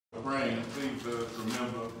praying, please let us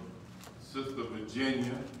remember Sister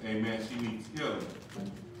Virginia. Amen. She needs healing.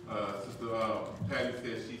 Sister Patty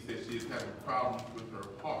said she is having problems with her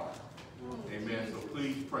heart. Amen. So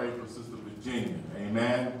please pray for Sister Virginia.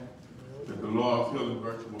 Amen. That the Lord's healing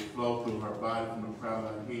virtue will flow through her body from the crown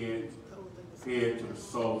of her head to the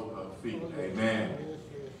soles of her feet. Amen.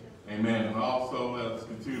 Amen. And also let us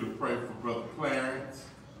continue to pray for Brother Clarence.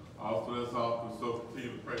 Also let's also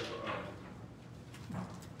continue to pray for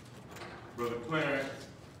Brother Clarence,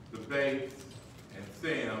 the Bates, and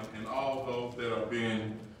Sam, and all those that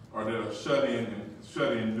are shut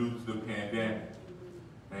in due to the pandemic.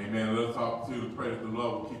 Amen. Let's all continue to pray that the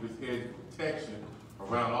Lord will keep his hedge of protection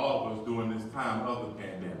around all of us during this time of the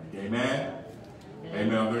pandemic. Amen.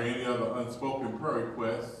 Amen. Are there any other unspoken prayer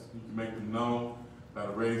requests? You can make them known by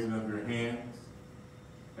the raising of your hands.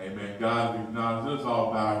 Amen. God, we acknowledge, let us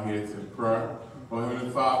all bow our heads in prayer. Oh,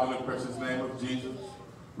 Heavenly Father, in the precious name of Jesus,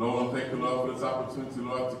 Lord, I thank you, Lord, for this opportunity,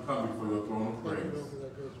 Lord, to come before your throne of praise.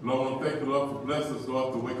 Lord, I thank you, Lord, for blessing us,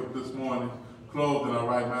 Lord, to wake up this morning clothed in our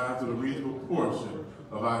right minds with a reasonable portion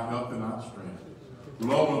of our health and our strength.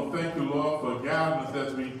 Lord, I thank you, Lord, for guiding us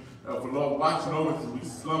as we, for Lord, watching over us as we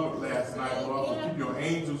slumbered last night, Lord, for keep your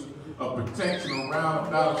angels of protection around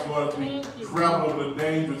about us, Lord, as we travel over the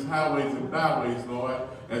dangerous highways and byways, Lord,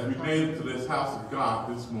 as we made it to this house of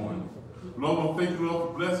God this morning. Lord, I thank you, Lord,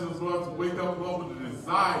 for blessing us, Lord, to wake up, Lord, with a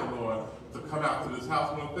desire, Lord, to come out to this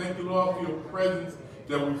house. Lord, thank you, Lord, for your presence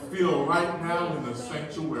that we feel right now in the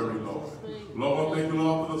sanctuary, Lord. Lord, I thank you,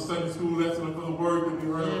 Lord, for the Sunday school lesson and for the word that we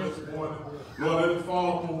heard this morning. Lord, let it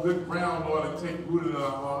fall upon good ground, Lord, and take root in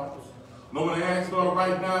our hearts. Lord, I ask, Lord,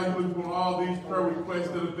 right now, you look upon all these prayer requests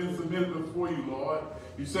that have been submitted before you, Lord.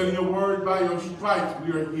 You said in your word, by your stripes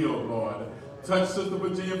we are healed, Lord. Touch Sister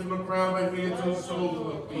Virginia from the crown of her head to the soles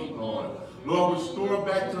of her feet, Lord. Lord, restore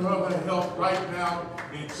back to her health right now.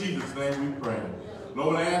 In Jesus' name we pray.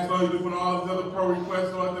 Lord, I ask, Lord, you look on all these other prayer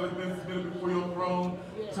requests, Lord, that have been submitted before your throne,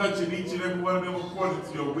 touching each and every one of them according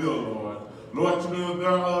to your will, Lord. Lord, you know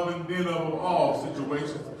thereof and then of all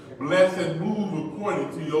situations. Bless and move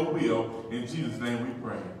according to your will. In Jesus' name we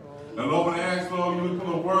pray. And Lord, when I ask, Lord, you look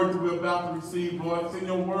on the word that we're about to receive, Lord, send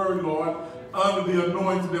your word, Lord, under the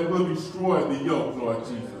anointing that will destroy the yoke, Lord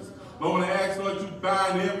Jesus. Lord, when I ask, Lord, you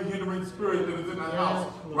bind every hindering spirit that is in the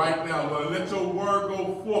house right now, Lord, and let your word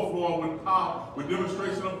go forth, Lord, with power, with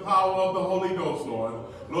demonstration of power of the Holy Ghost, Lord.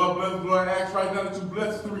 Lord, bless, Lord, I ask right now that you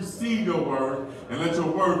bless us to receive your word and let your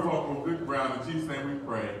word fall from good ground. In Jesus' name we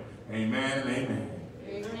pray. Amen and amen.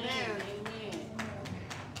 Amen.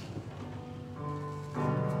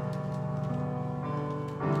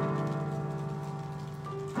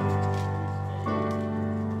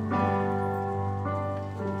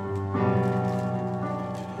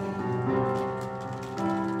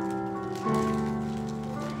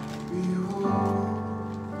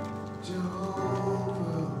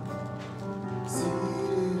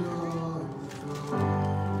 Seated on the throne,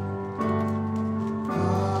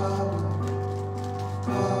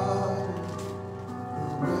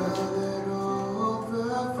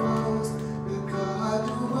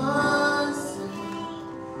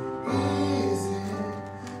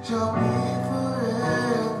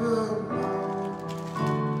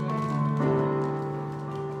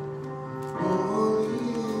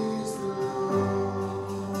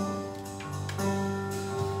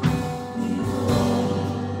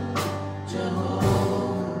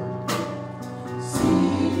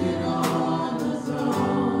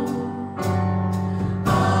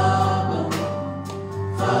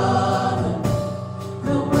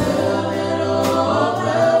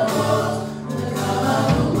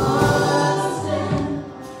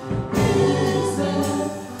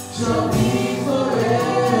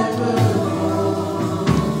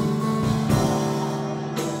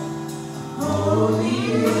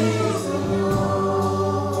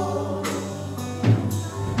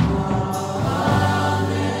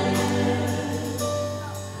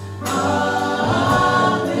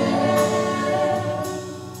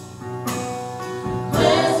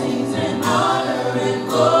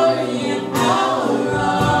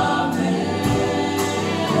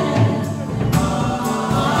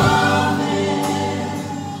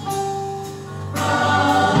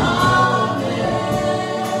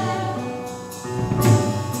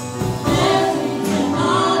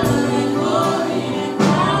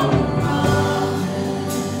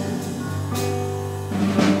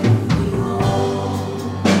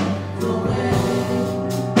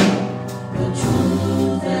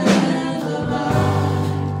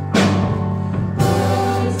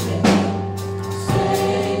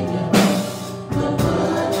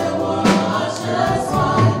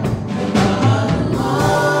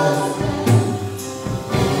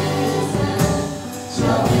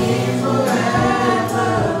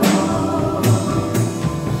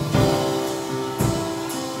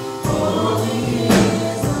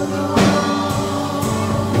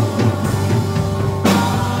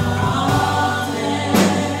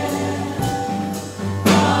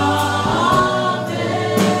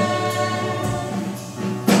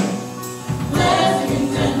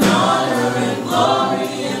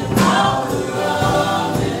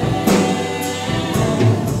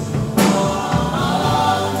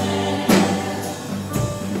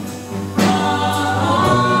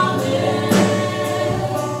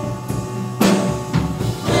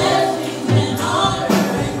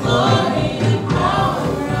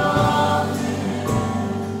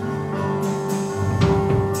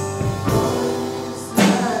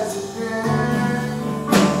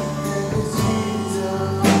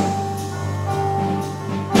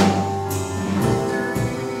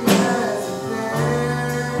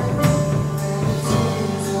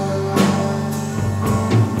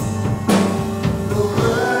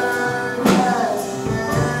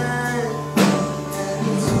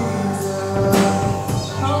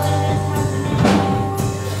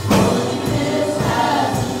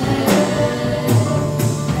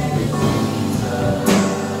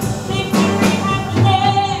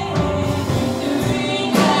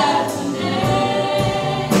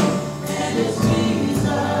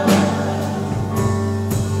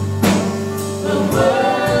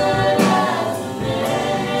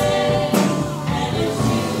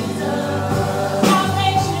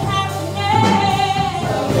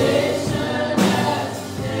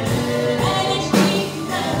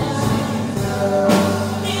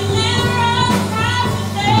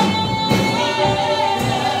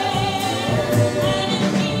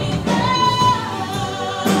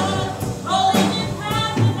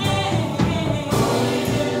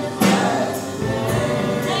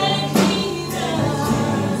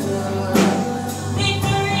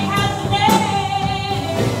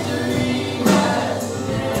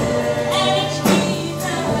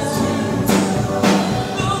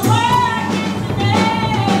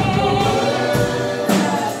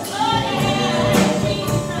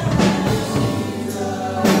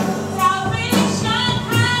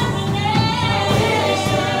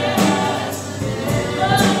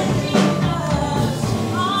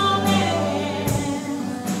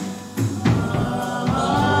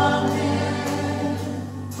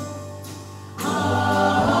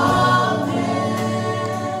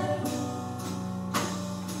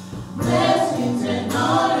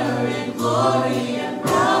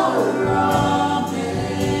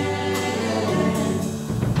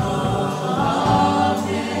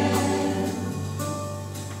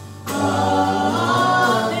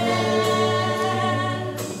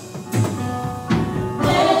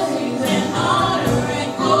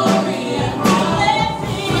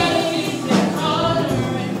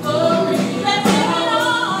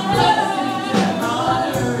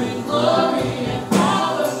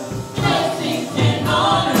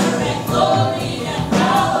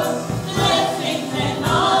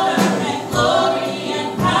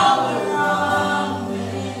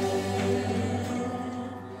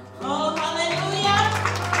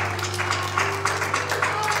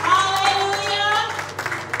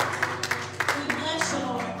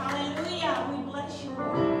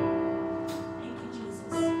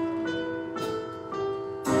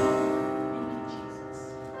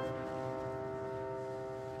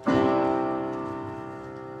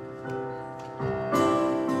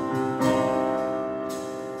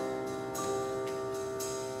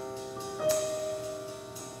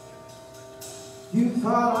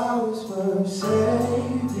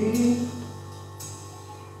 save me.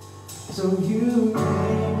 So you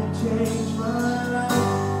came and changed my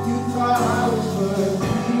life. You thought I was worth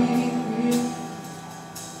keeping.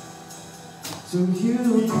 So you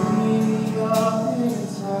cleaned me up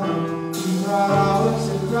inside. You thought I was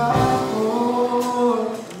a dry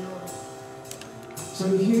for. So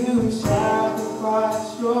you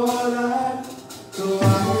sacrificed your life. So I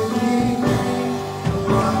could be free. So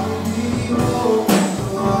I could be whole. So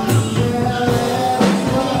I could tell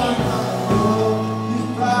everyone I know. You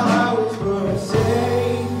thought I was worth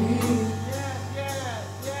saving.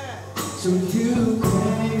 So you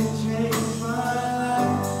came and changed my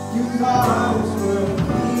life. You thought I was worth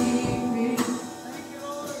keeping.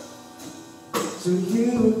 So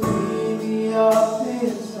you cleaned me up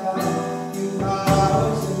inside. You thought I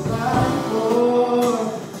was a life for.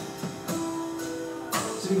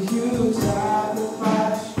 So you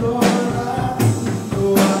sacrificed your life. So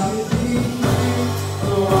I could be free.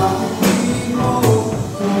 So I could be whole.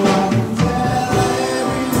 So I can tell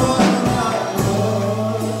everyone I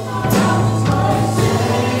love.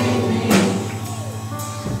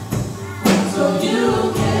 So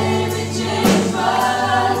you came and changed my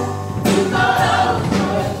life. You thought I was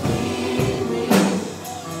worth keeping.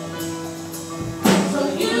 So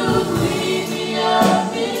you cleaned me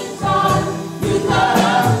up inside. You thought I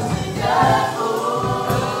was a devil.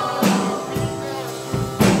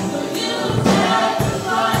 So you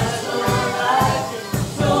sacrificed your life.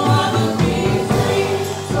 So I could be free.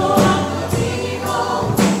 So I could be whole.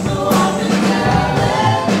 So I could tell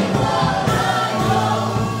everyone I know.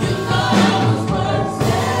 You thought I was worth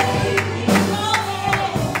saving.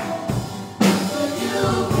 So you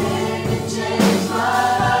came and changed my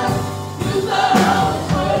life. You thought I was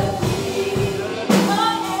worth keeping.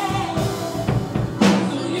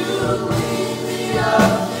 So you cleaned me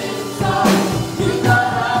up inside. You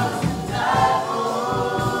thought I was a devil.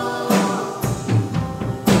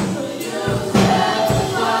 So you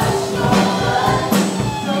sacrificed your life.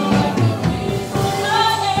 So I could be free. So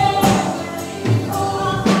I could tell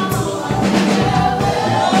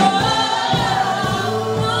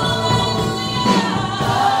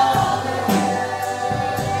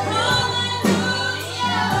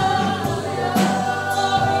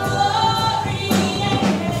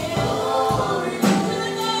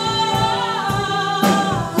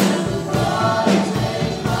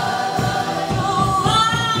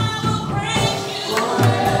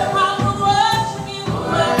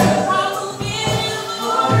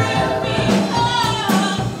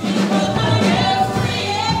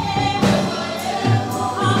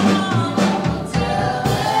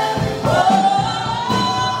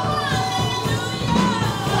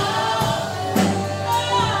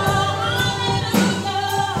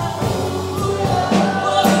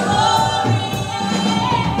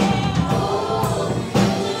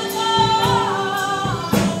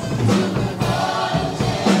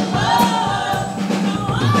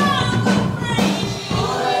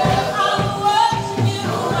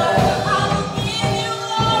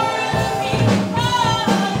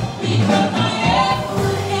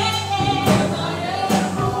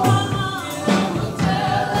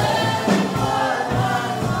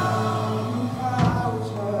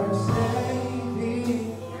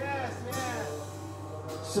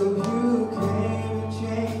So you came and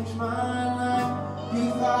changed my life. You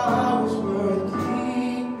thought I was worth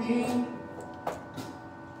keeping.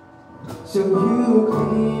 So you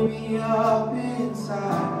cleaned me up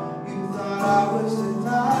inside. You thought I was to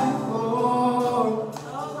die for.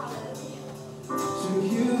 So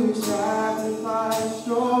you sacrificed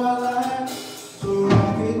your life. So I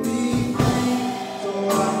could be free. So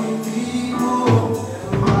I could be whole. So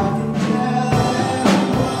I can tell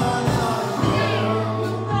everyone I know.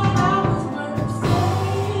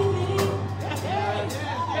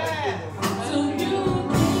 So you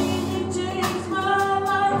came and changed my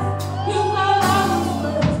life. You thought I was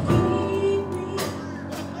worth keeping.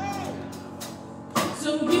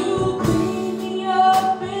 So you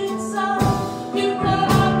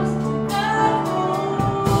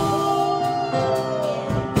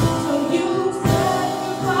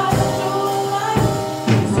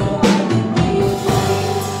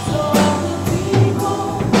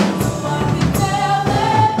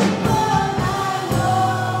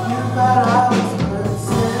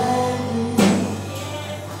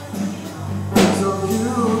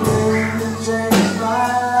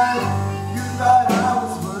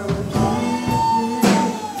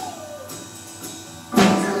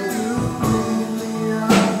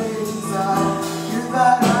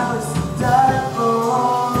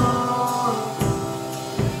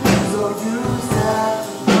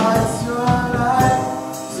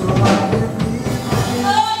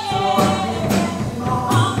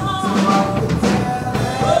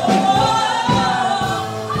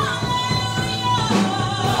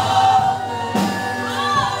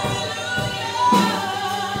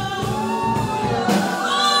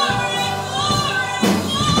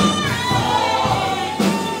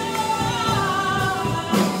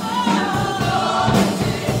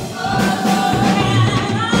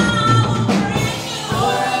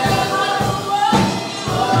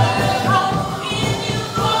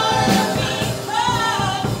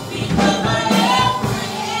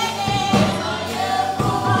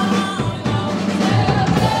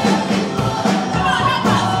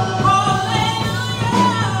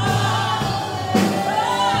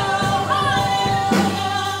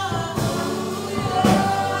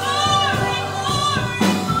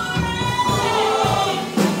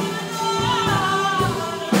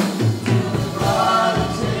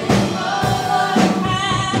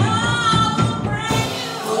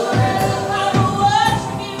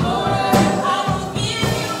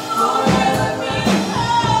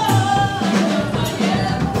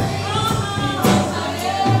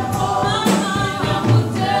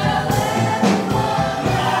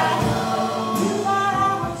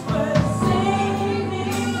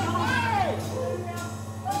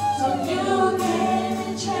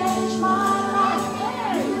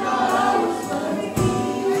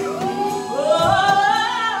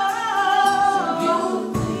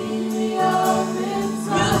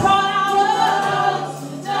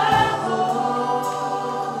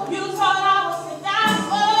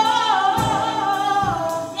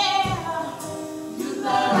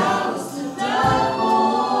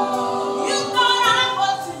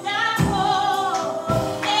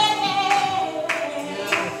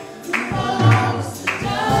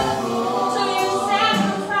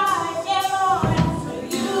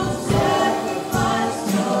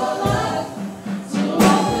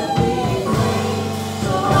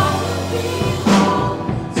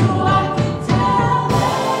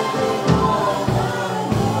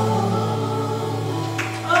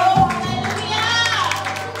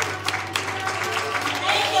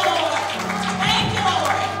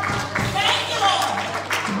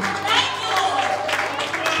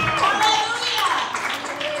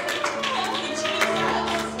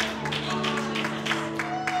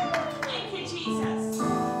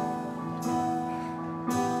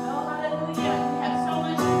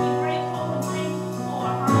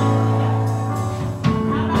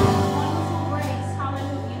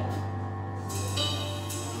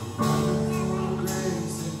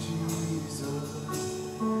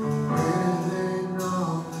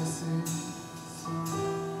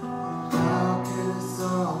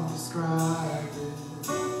describe it.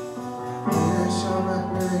 Where shall my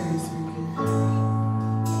praise begin?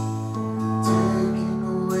 Taking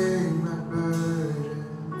away my burden,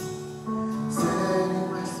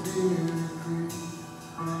 setting my spirit free.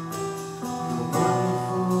 The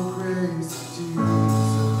wonderful grace of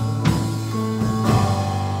Jesus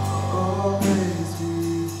always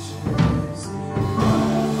reaches me.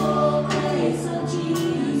 Wonderful grace of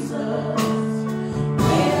Jesus,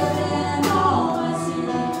 greater than all my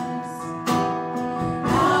sins.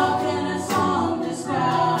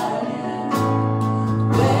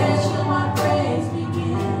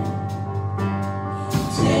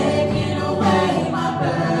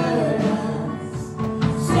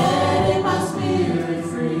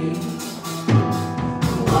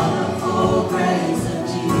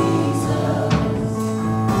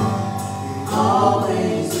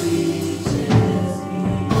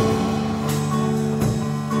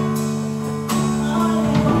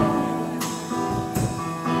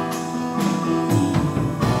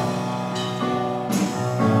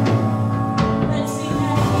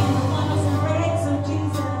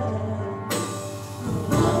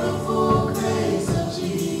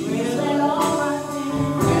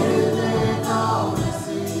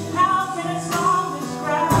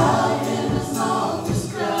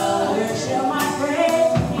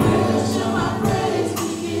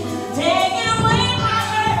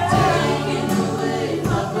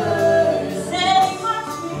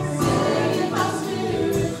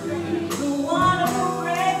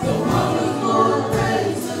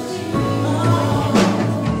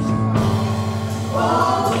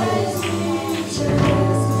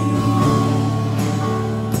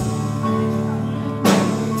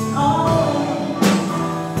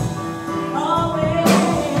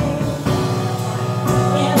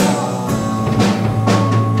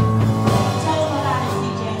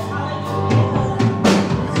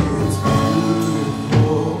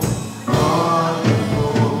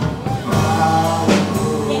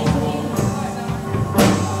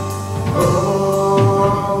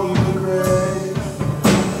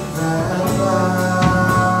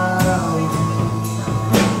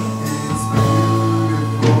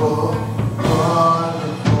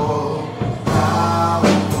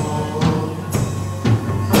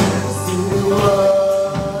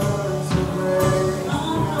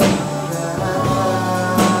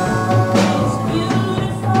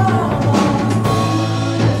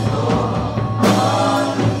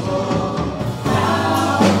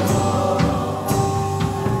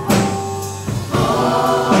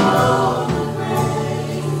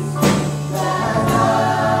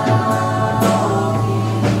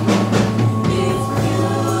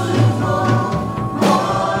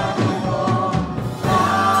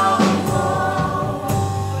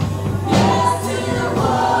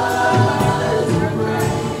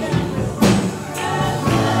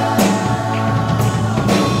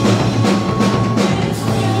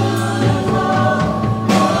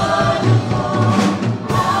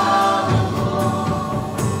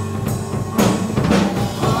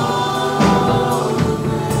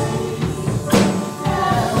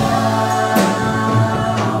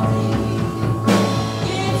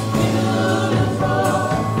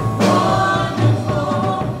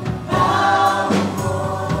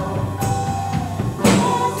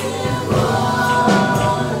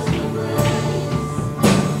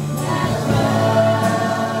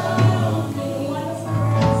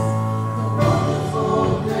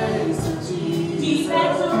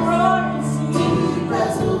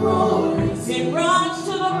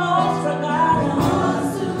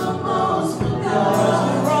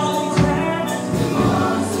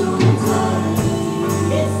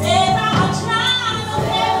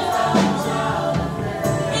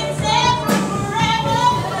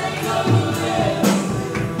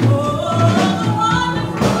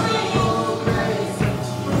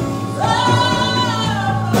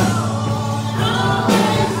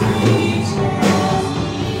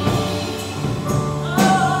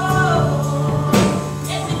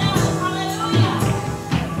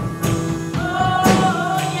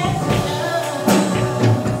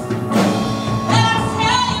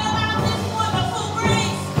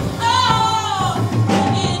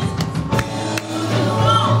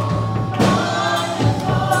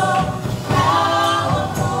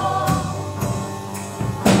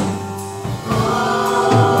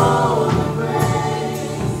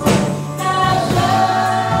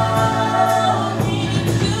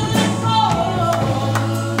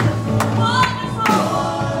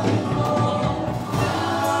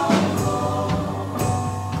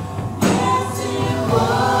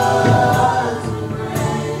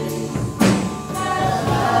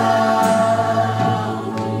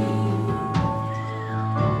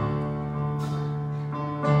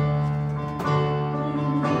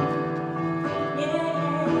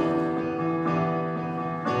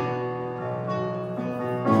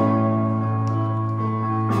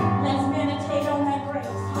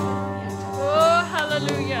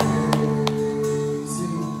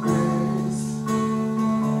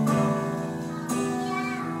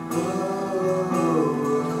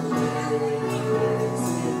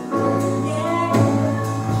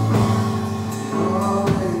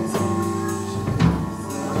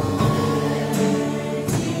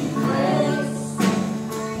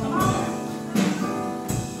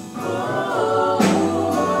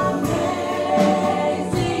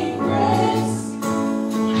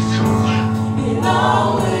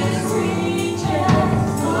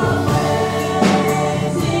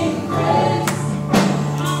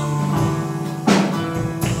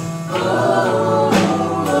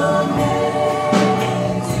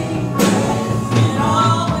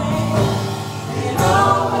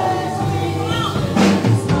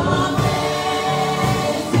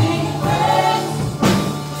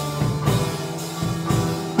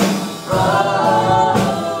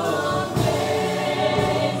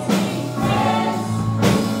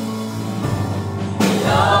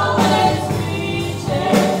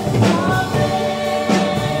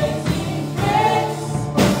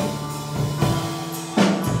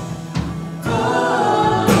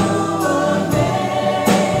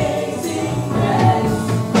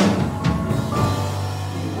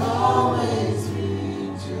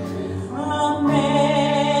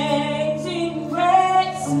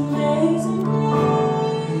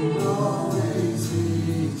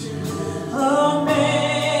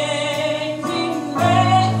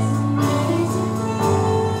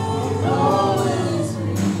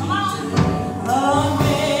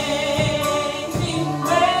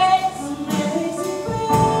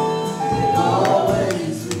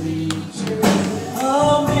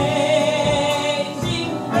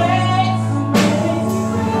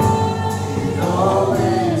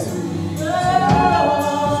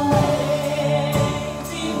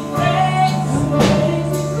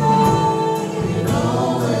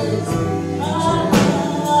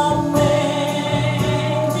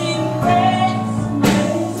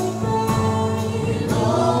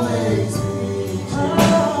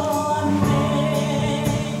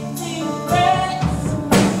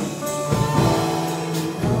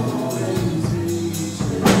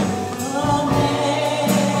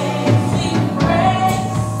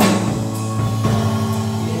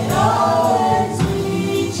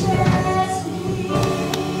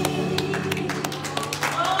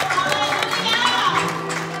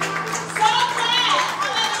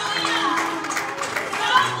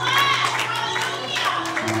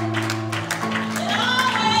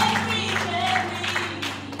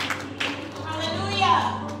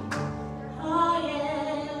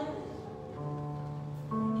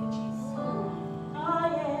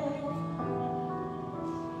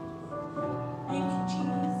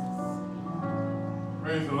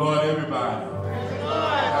 Praise the Lord, everybody.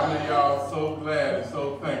 How many of y'all are so glad and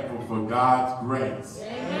so thankful for God's grace?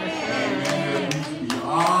 Amen. That reached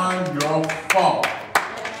beyond your fault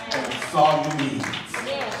and saw your needs.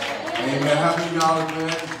 Amen. How many of y'all are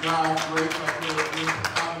glad that God's grace, like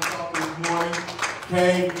this morning,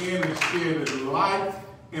 came in and shed a light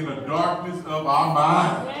in the darkness of our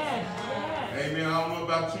minds? Amen. I don't know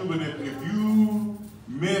about you, but if you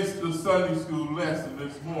missed the Sunday school lesson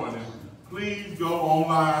this morning, please go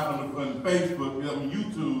online on Facebook, on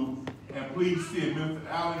YouTube, and please see it. Mr.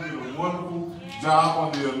 Allen did a wonderful job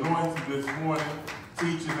on the anointing this morning,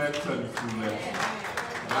 teaching that Sunday school lesson.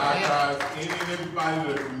 And I advise any and everybody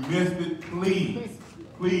that missed it,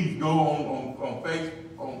 please go on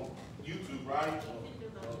Facebook, on YouTube, right?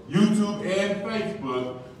 YouTube and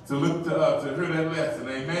Facebook to look to hear that lesson.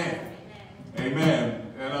 Amen.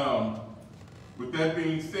 Amen. And with that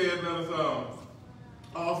being said, let us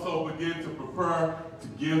also begin to prepare to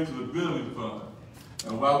give to the building fund.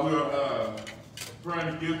 And while we're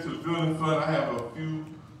preparing to give to the building fund, I have a few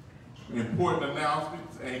important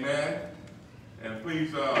announcements. Amen. And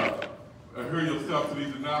please hear yourself to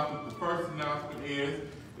these announcements. The first announcement is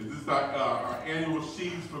this our annual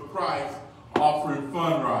Sheaves for Christ offering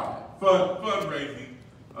fundraising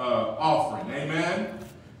offering. Amen.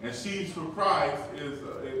 And Sheaves for Christ is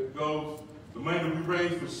the money that we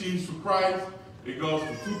raise for Sheaves for Christ. It goes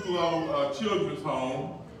to Tupelo Children's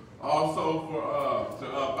Home, also to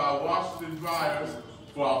buy Washington dryers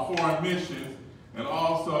for our foreign missions, and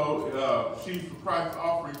also Sheaves for Christ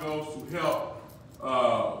offering goes to help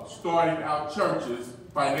starting out churches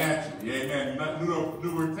financially. Amen.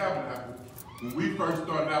 New Word Tabernacle, when we first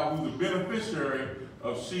started out, we were the beneficiary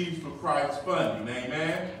of Sheaves for Christ funding.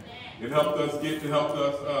 Amen. It helped us I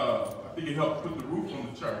think it helped put the roof on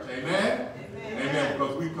the church. Amen. Amen.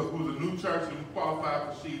 Because we was a new church and we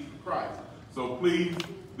qualified for Sheaves for Christ. So please,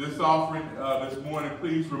 this offering this morning,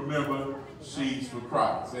 please remember She's for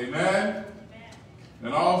Christ. Amen?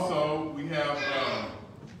 And also, we have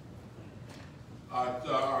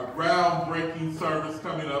our groundbreaking service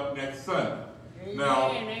coming up next Sunday. Now,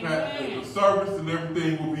 the service and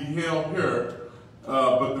everything will be held here,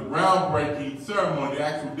 but the groundbreaking ceremony, the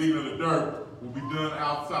actual digging of the dirt, will be done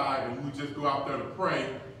outside, and we just go out there to pray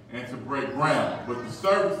and to break ground. But the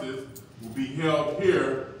services will be held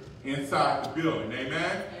here inside the building.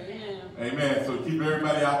 Amen? Amen. Amen. So keep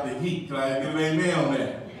everybody out the heat. Can I get an amen on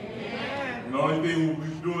that? Amen. And the only thing we'll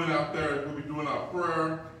be doing out there is we'll be doing our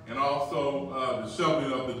prayer and also the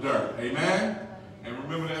shoveling of the dirt. Amen? And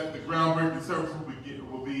remember that the groundbreaking service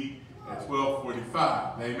will be at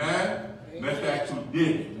 12:45. Amen? And that's the actual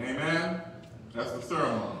digging. Amen? That's the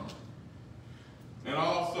ceremony. And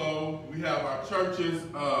also, we have our church's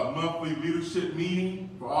monthly leadership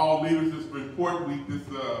meeting for all leaders. It's been important.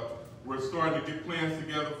 We're starting to get plans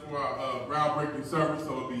together for our groundbreaking service,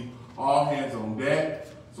 so it'll be all hands on deck.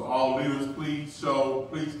 So all leaders, please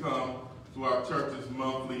come to our church's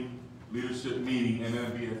monthly leadership meeting, and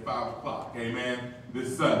it'll be at 5 o'clock. Amen.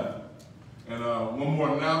 This Sunday. And one more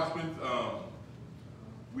announcement.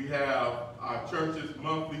 We have our church's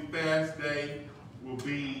monthly fast day. Will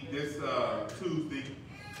be this Tuesday,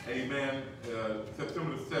 amen,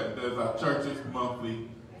 September the 7th. That is our church's monthly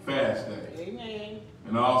fast day. Amen.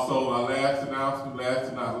 And also our last announcement,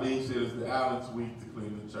 last but not least, is the Allen's Week to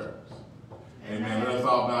clean the church. Amen. Let us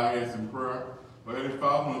all bow our heads in prayer. Lord, Heavenly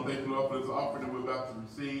Father, I want to thank you, Lord, for this offering that we're about to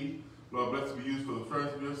receive. Lord, bless it be used for the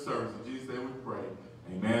first of your service. In Jesus' name we pray.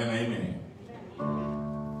 Amen and amen.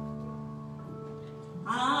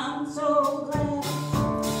 I'm so glad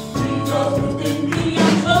Jesus within me.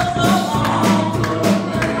 I'm so glad.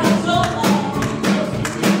 I'm so glad. Jesus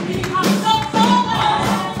within me. I'm so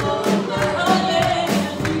glad. Oh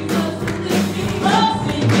yeah. Jesus within me. Oh,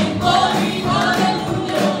 singing glory,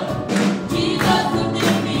 hallelujah. Jesus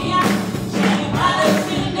within me. I'm chained by the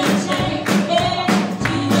sin and shame. Yeah.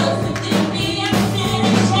 Jesus within me. I'm sin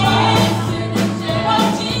and shame. Oh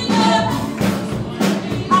Jesus.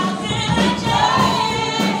 I'm sin and shame.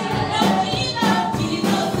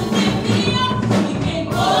 Jesus within me. I'm singing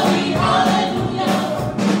glory, hallelujah.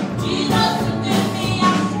 Jesus within me.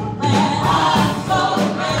 I'm so glad. I'm so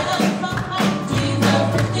glad. Jesus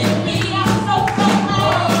within me. I'm so glad.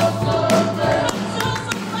 I'm so glad. I'm so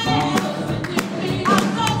glad.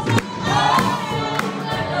 Jesus within me.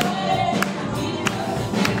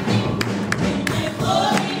 Singing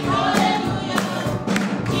glory, hallelujah.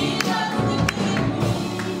 Jesus within me.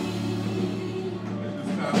 At this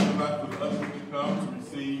time, we'd like for the ushers to come to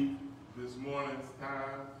receive this morning's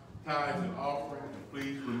tithes and offering. And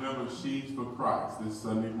please remember She's for Christ this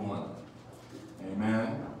Sunday morning.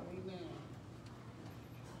 Amen.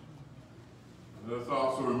 Let us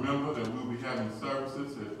also remember that we'll be having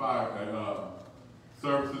services at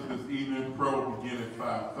services this evening. Prayer will begin at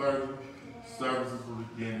 5:30. Services will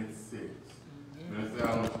begin at 6. Minister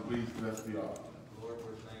Allen, would you please bless the offering? Lord,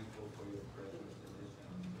 we're thankful for your presence in this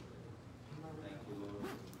house. Thank you, Lord, for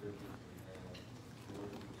the goodness you have. Lord,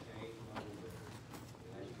 you change my will. We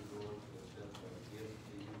ask you, Lord, to accept our gift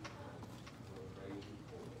to you. Lord, praise you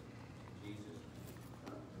for it. In Jesus' name.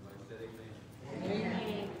 Everybody said amen.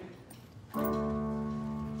 Amen.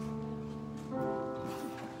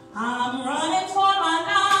 I'm running for my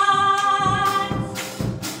life.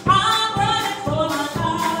 I'm running for my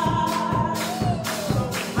life.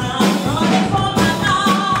 I'm running for my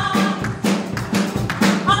life.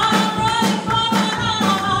 I'm running for my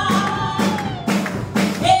life.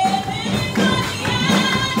 If anybody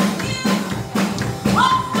asks you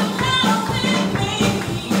what's the matter with me,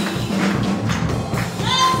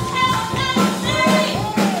 just tell them, say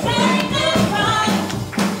this right.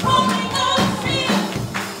 Only God sees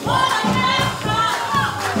what I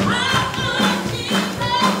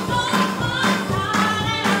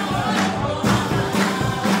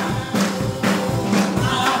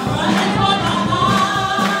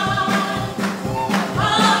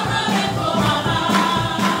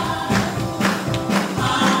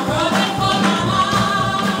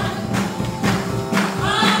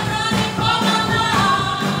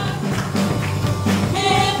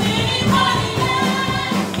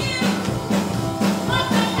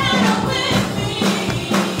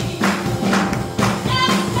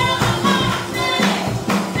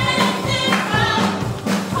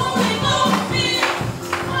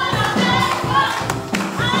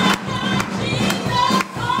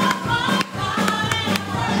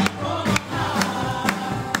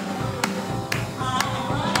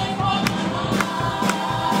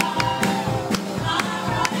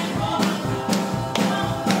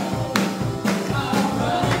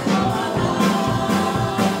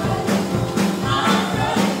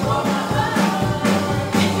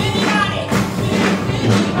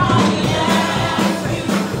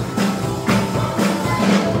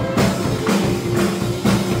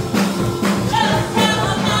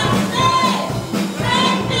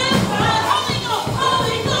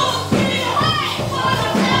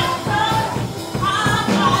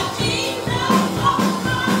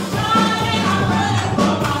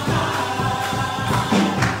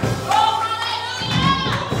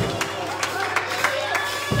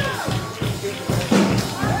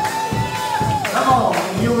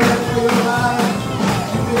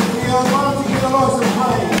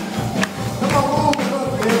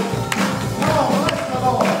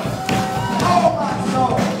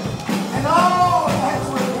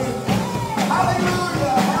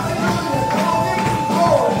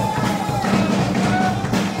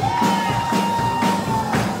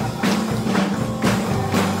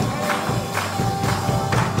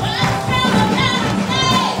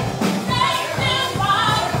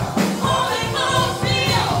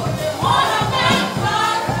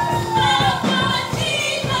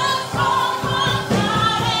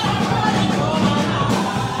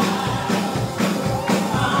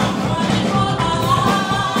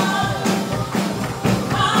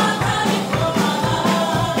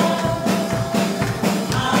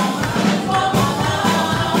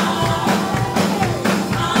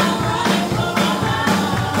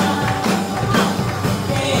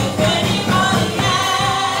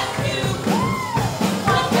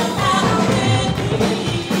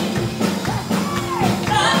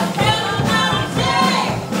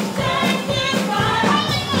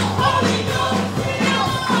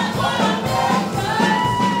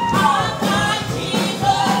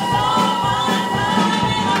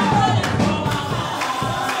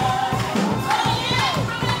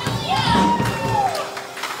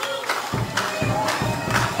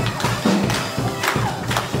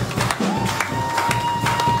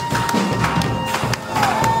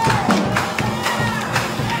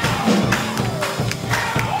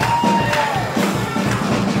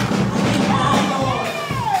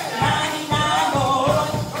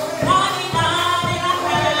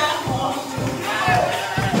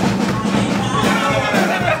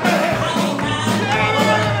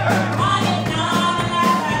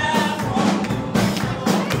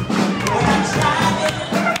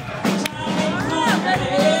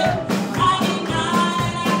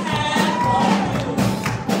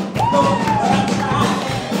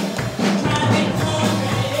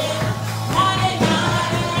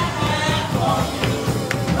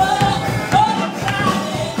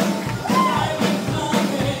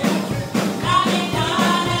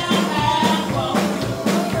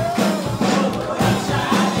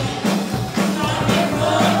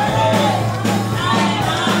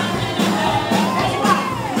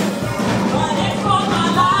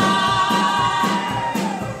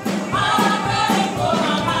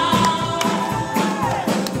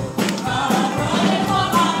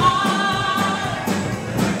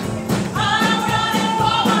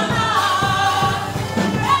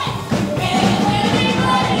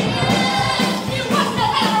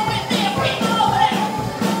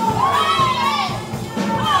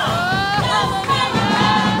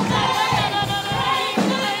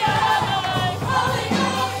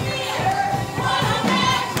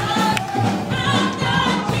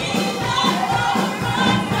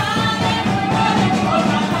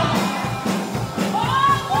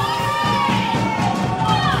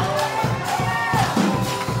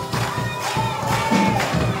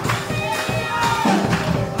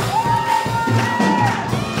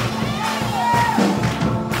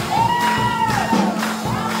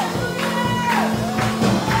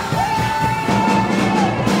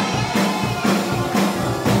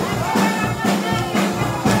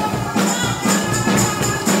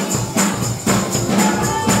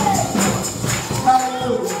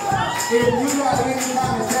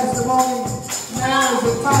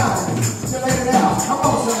time to let it out. Come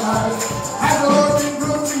on, somebody. Has the Lord been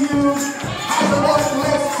good to you? Has the Lord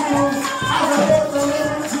blessed you? Has the Lord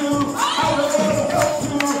delivered you? Has the Lord helped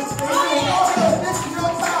you? Amen. This is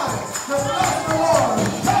your time to bless the Lord.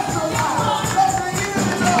 Testify. Let the years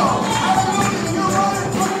go. Hallelujah. You're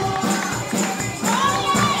running for you.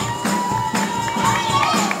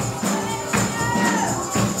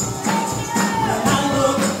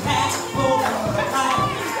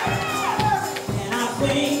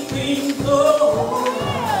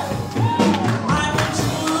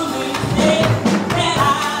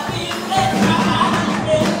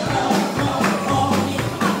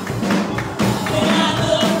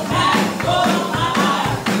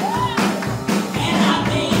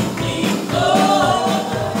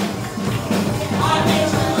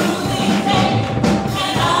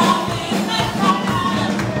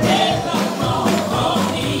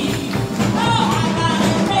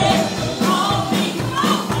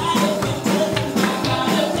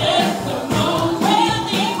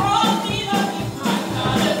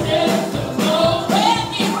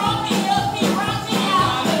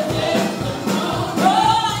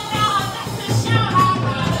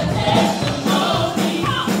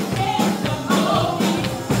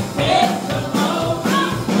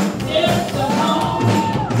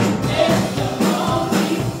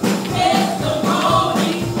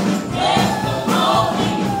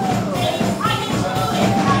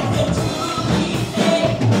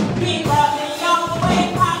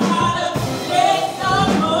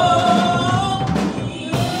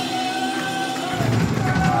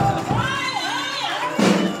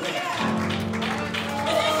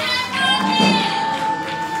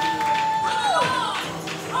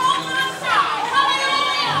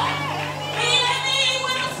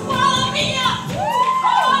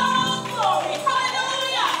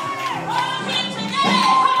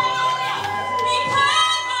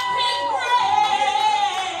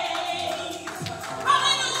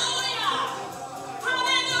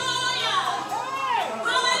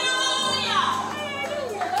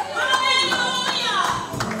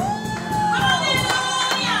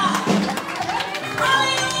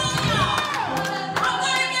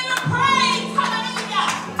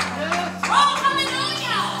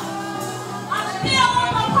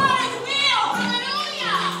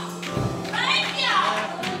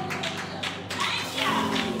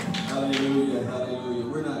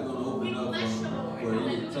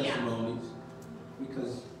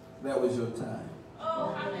 That was your time.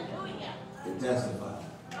 Oh, hallelujah. To testify.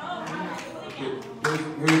 Oh, hallelujah.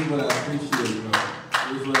 Here's what I appreciate, bro.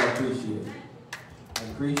 Here's what I appreciate. I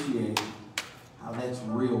appreciate how that's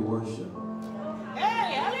real worship.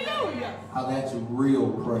 Hey, hallelujah. How that's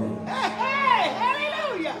real praise. Hey,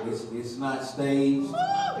 hallelujah. It's not staged.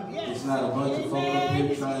 Oh, yes. It's not a bunch of folk up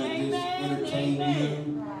here trying to just entertain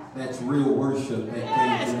you. That's real worship that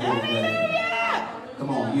came from your day. Come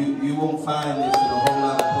on, you won't find this in a whole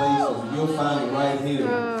lot of places. You'll find it right here.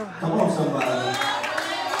 Come on, somebody.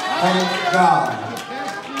 Thank God.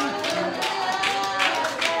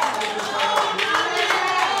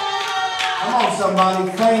 Come on, somebody.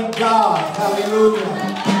 Thank God. Hallelujah.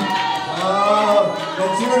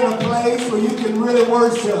 That you're in a place where you can really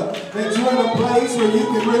worship. That you're in a place where you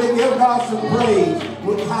can really give God some praise.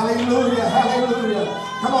 Hallelujah. Hallelujah.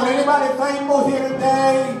 Come on, anybody thankful here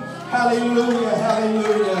today? Hallelujah,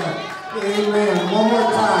 hallelujah. Amen. One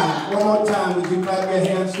more time. Would you clap your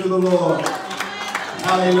hands to the Lord?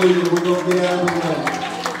 Hallelujah. We're going to get out of the way.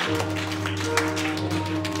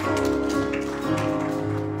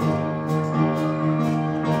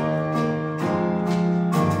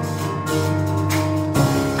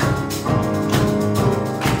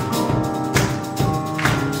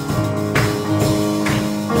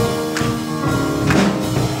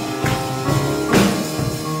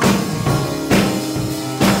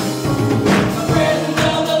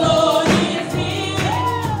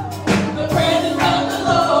 The presence of the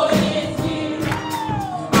Lord is here.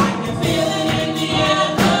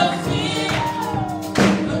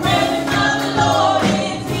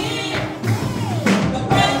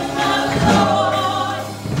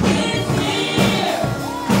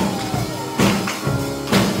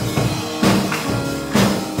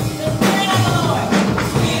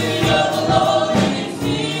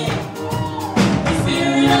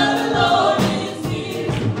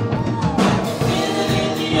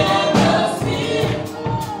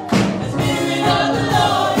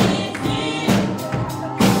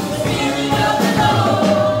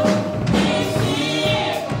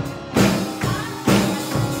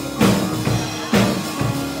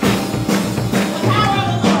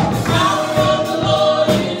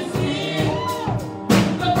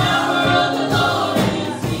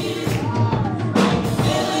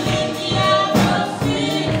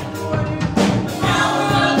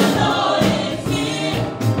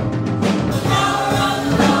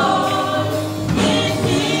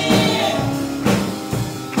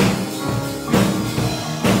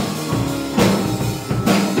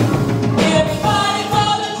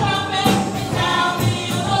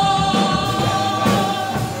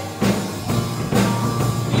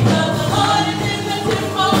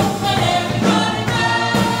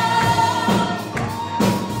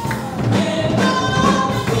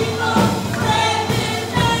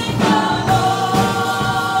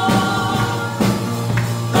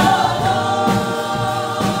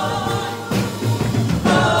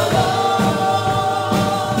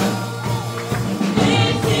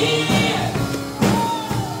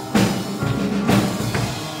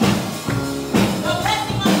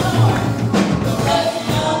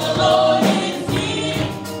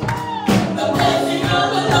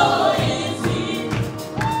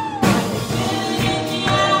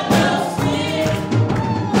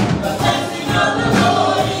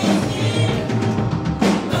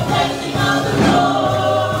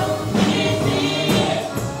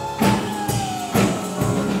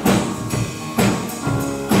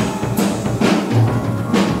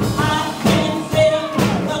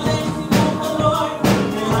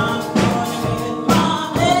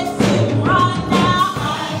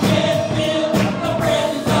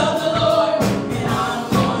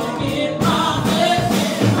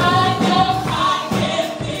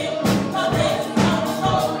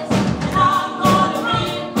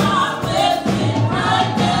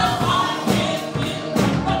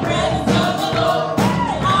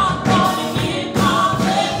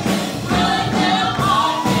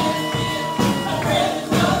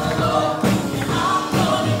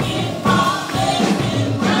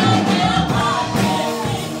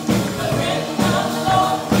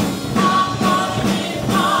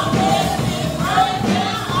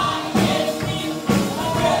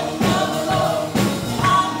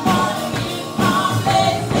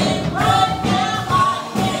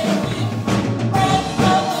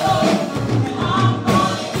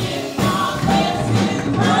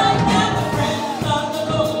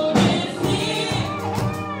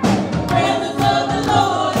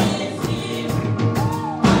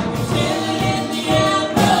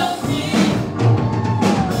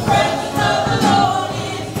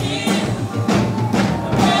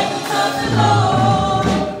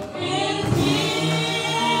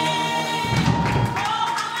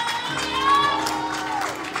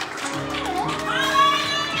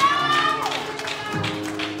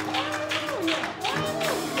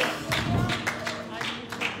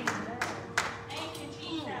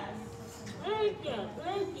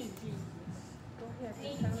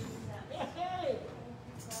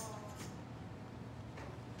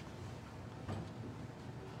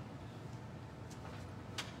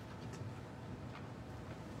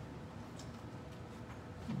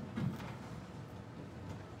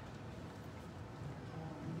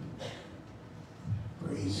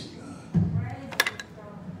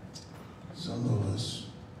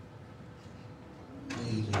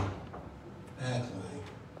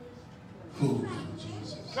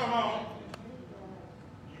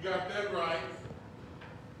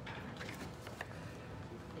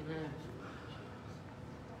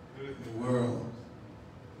 The world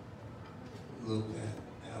looked at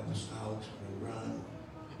apostolics and run,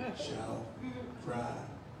 shout, cry.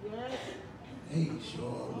 He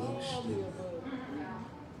sure looks stupid.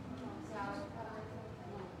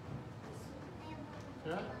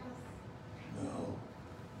 No,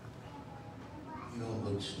 you don't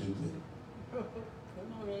look stupid.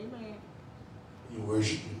 You're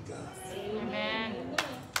worshiping God. Amen.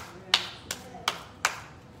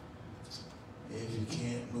 If you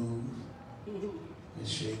can't move,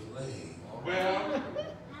 just shake a leg. Well,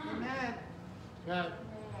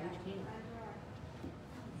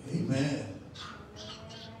 Amen.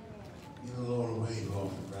 Get a little wave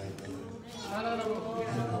off it right now.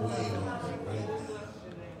 Get a wave off it right now.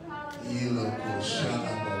 Yelo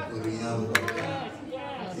koshala bakuriamba.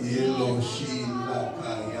 Yelo shila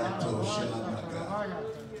kayato shalamaga.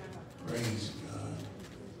 Praise God.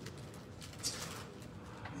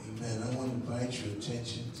 Amen. I want to invite your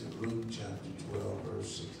attention to Luke chapter 12,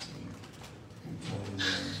 verse 16 through 21.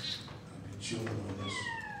 I've been chewing on this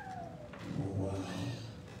for a while.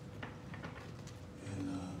 And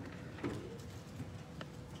I'm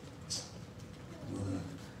going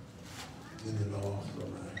to get it off from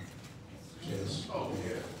my chest. oh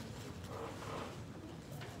yeah.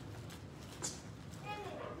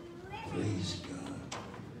 Praise God.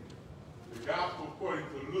 The gospel according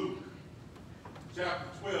to Luke, chapter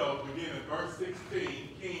 12, beginning at verse 16,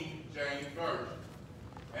 King James Version.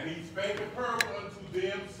 And he spake a parable unto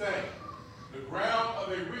them, saying, the ground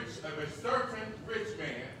of a certain rich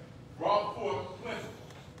man brought forth plentiful.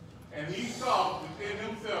 And he thought within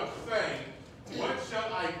himself, saying, what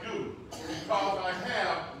shall I do, because I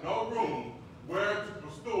have no room where to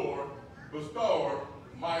bestow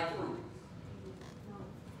my fruit?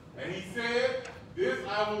 And he said, this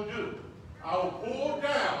I will do. I will pull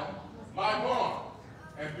down my barn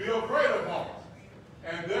and build greater barns,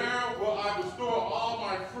 and there will I bestow all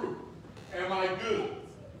my fruit and my goods.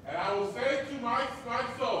 And I will say to my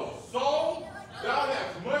soul, soul, thou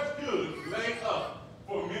hast much goods laid up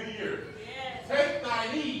for many years. Take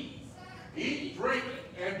thine ease, eat, drink,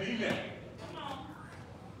 and be merry.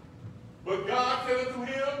 But God said unto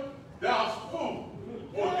him, thou's fool,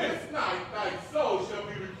 for this night thy soul shall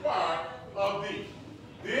be required of thee.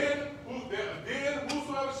 Then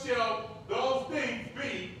whosoever shall those things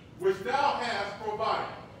be which thou hast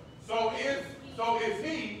provided. So is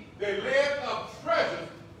he that laid up treasures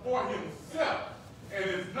for himself and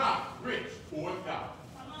is not rich toward God.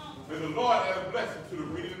 May the Lord add a blessing to the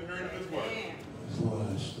reading and hearing of his word. Before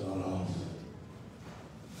I start off,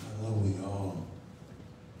 I know we all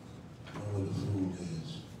know what a fool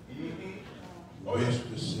is. Oh, yes.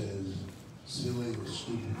 Webster says, silly or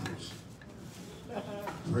stupid person.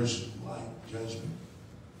 A person who lacks judgment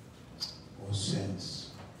or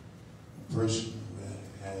sense. A person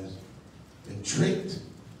who has been tricked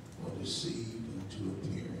or deceived into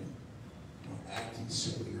appearing or acting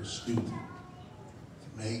silly or stupid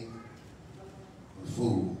to make a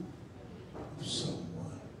fool of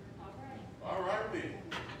someone. All right then.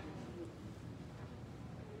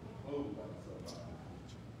 Oh,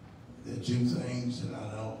 There are two things that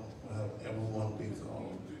I don't ever want to be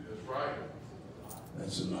called. that's right.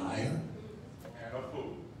 That's a liar And a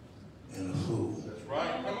fool. and a fool. That's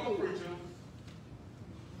right. Come on, preacher.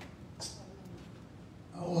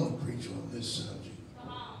 I want to preach on this subject.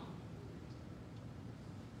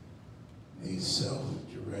 A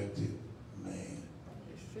self-directed man.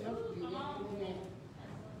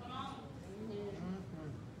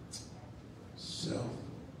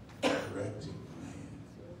 Self-directed man.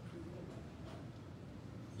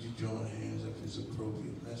 Would you join hands if it's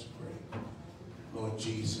appropriate? Let's pray. Lord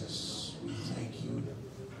Jesus, we thank you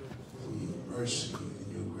for your mercy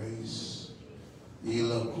and your grace.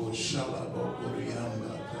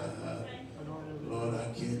 Lord, I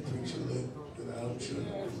can't preach a lick without your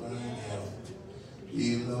divine help.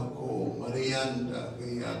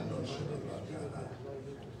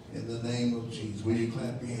 In the name of Jesus, will you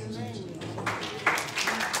clap your hands unto the Lord?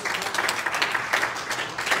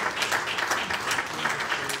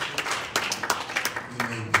 You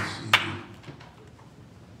may be seated.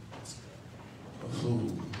 A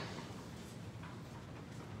fool.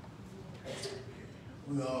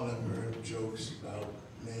 We all have heard jokes about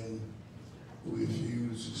men who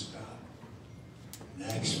refuse to stop and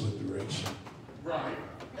ask for direction. Right.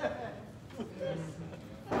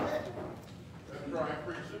 That's right,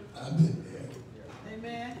 preacher. I've been there.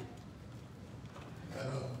 Amen.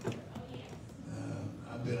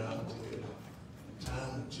 I've been out there a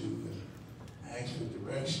time or two and asked for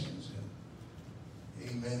directions and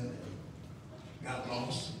amen, and got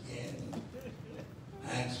lost again.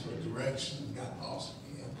 Asked for directions, got lost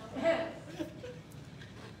again.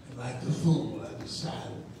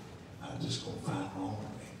 decided I'm just going to find my own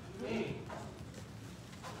way.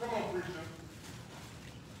 Come on, preacher.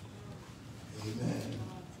 Amen.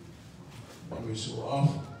 Every so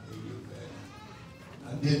often, amen, I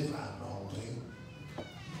did find my own way.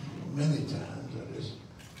 Many times I just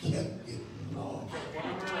kept getting lost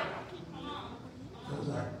because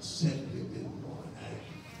I simply didn't want to act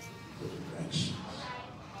the directions.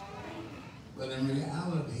 But in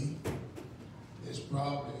reality, there's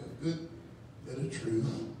probably a good bit of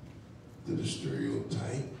truth to the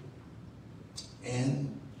stereotype,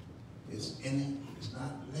 and it's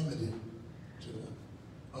not limited to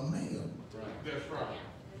a male. That's right.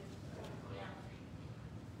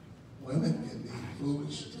 Women can be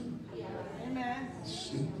foolish too. Amen.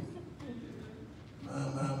 Stupid. I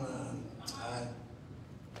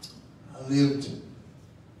lived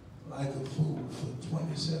like a fool for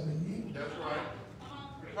 27 years. That's right.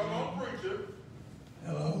 Come on, preacher.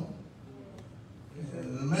 Hello? And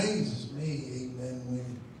it amazes me, amen,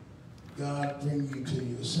 when God brings you to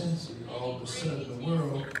your senses, all of a sudden the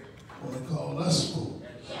world want to call us fools.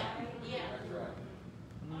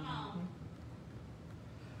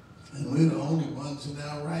 And we're the only ones in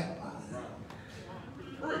our right mind.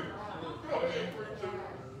 Go ahead, preacher.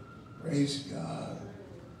 Praise God.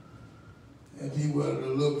 If you were to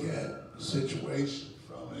look at the situation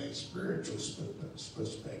from a spiritual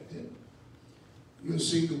perspective, you'll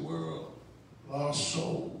see the world lost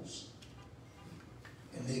souls,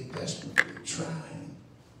 and they desperately trying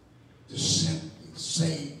to simply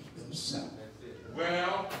save themselves.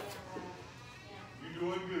 Well, you're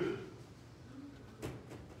doing good.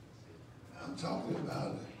 I'm talking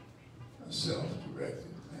about a self-directed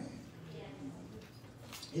man.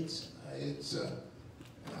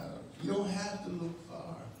 You don't have to look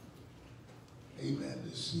far, amen,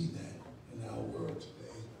 to see that in our world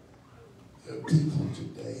today. There are people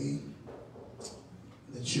today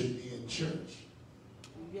that should be in church.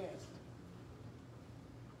 Yes.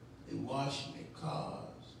 They're washing their cars,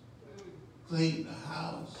 cleaning the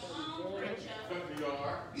house, Cut the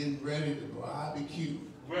yard. getting ready to barbecue.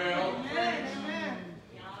 Well, Amen.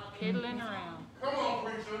 Piddling around. come on,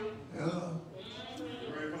 preacher. Hello?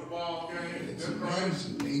 Ready for the ball game? It's That's right.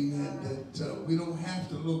 amazing, amen, that we don't have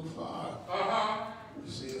to look far Uh-huh.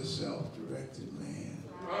 to see a self-directed man.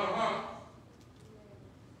 Uh-huh.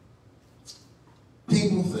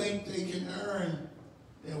 People think they can earn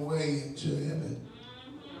their way into heaven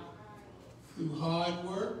through hard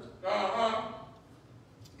work Uh-huh.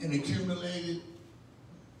 and accumulated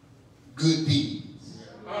good deeds.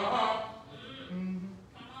 Uh-huh. Come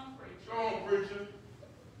on, preacher.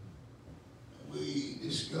 We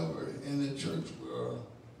discover in the church world,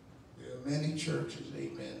 there are many churches,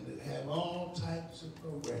 amen, that have all types of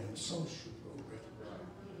programs, social programs,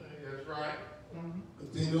 That's right.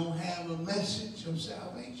 but they don't have a message of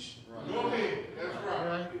salvation. Go ahead. That's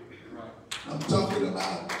right. I'm talking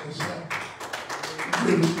about the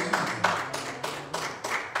self-driven man.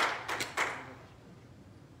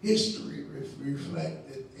 History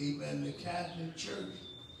reflected, amen, the Catholic Church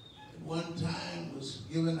at one time was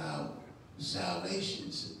giving out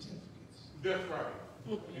salvation certificates. That's right.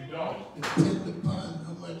 You don't. Depend upon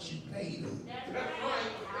how much you paid them. That's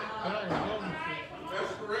right.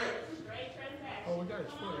 That's correct. Oh, we got it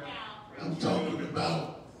square. I'm talking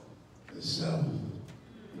about the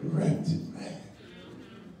self-directed man.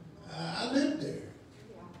 I lived there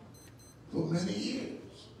for many years.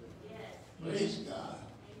 Praise God.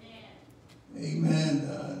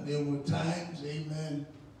 Amen. There were times, amen,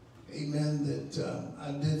 that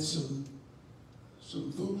I did some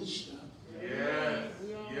foolish stuff. Yes.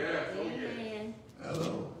 Yes. Oh, yes.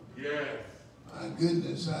 Hello. Yes. My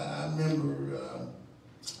goodness, I remember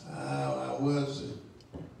I was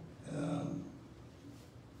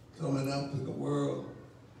coming up in the world.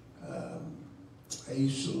 I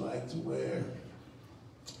used to like to wear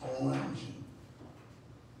orange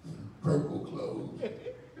and purple clothes.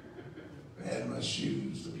 I had my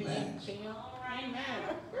shoes to match.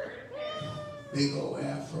 Big old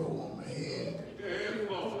afro on my head. Yes,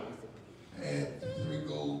 Lord. I had 3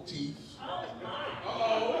 gold teeth.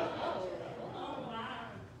 Uh-oh.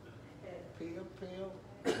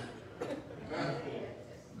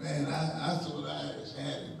 Man, I thought I just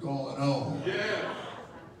had it going on. Yes.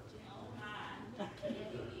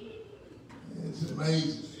 It's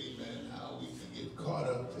amazing, amen, how we can get caught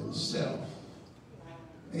up in self.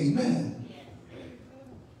 Amen.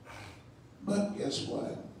 But guess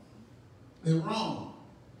what? They're wrong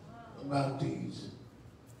about these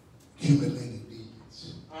accumulated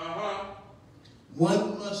deeds. Uh-huh.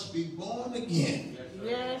 One must be born again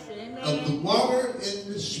Yes, amen. of the water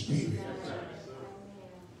and the spirit.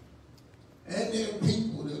 And And there are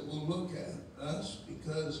people that will look at us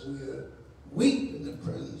because we are weak in the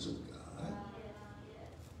presence of God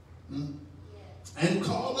and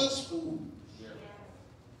call us fools.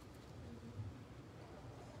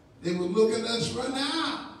 They will look at us run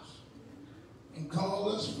out and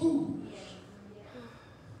call us fools.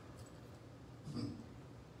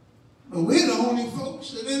 But we're the only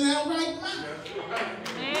folks that are in our right mind.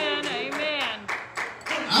 Amen, amen.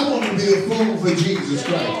 I want to be a fool for Jesus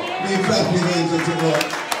Christ. You clap your hands unto the Lord.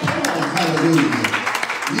 Come on, hallelujah.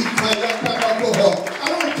 I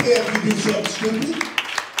don't care if you do something stupid.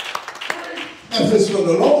 If it's for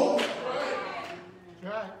the Lord.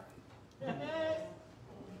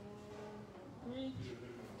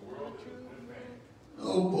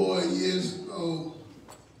 Oh boy, years ago,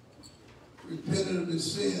 repented of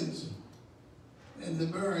his sins in the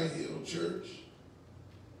Berry Hill Church.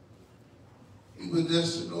 He was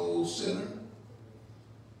just an old sinner.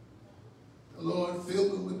 The Lord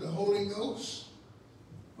filled him with the Holy Ghost,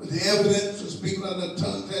 with the evidence of speaking out of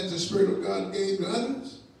tongues that the Spirit of God gave to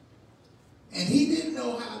others. And he didn't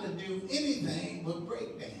know how to do anything but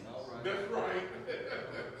break dance. That's right.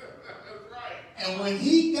 That's right. And when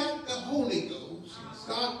he got the Holy Ghost and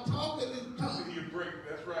started talking in tongues,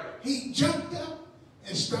 That's right. he jumped up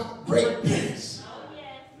and started break dancing.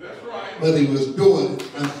 That's right. But he was doing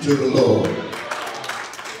it unto the Lord.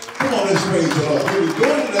 Come on, let's praise the Lord. He was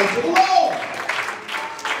doing it unto the Lord.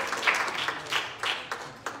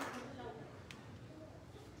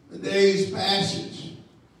 Today's passage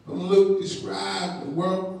from Luke described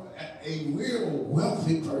a real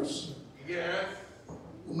wealthy person. Yes.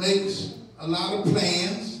 Who makes a lot of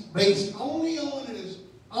plans based only on his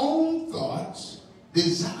own thoughts,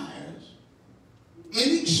 desires,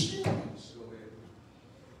 and experience.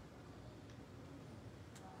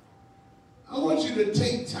 I want you to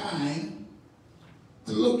take time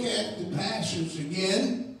to look at the passage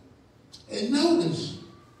again and notice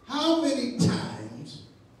how many times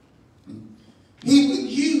he would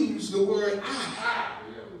use the word I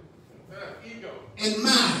Ego. and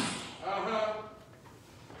mine. Uh-huh.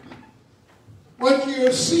 What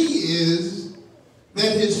you'll see is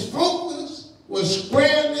that his focus was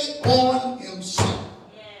squarely on himself.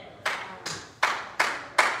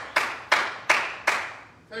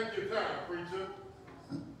 Take your time, preacher.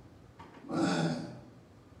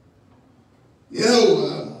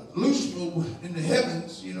 Lucifer in the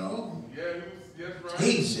heavens, Yeah, that's right.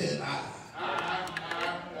 he said, I.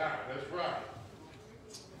 That's right.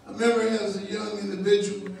 I remember as a young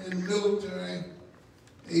individual in the military,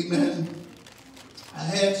 amen, I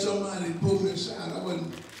had somebody pull me aside. I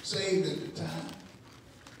wasn't saved at the time.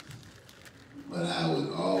 But I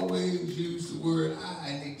would always use the word I,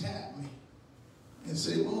 and they tapped me and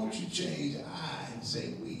say, why don't you change I and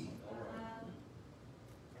say we?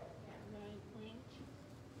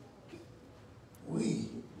 We.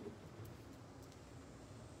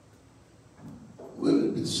 Would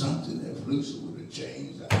have been something if Lucifer would have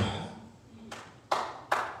changed the I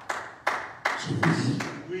to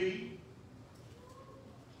we.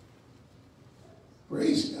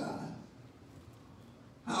 Praise God.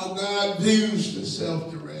 How God views the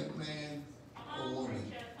self-direct man or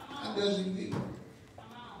woman. How does he view it?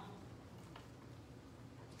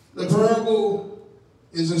 The parable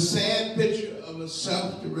is a sad picture of a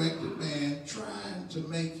self-directed man trying to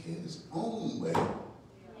make his own way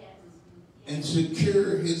and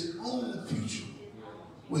secure his own future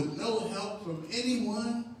with no help from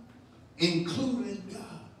anyone, including God.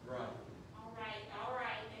 Right. All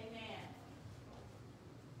right, amen.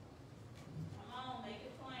 Come on, make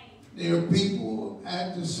it plain. There are people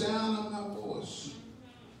at the sound of my voice.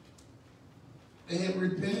 They have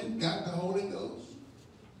repented, got the Holy Ghost,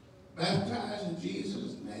 baptized in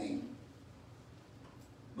Jesus' name,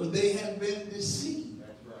 but they have been deceived.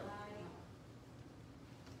 That's right.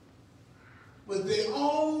 With their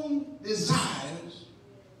own desires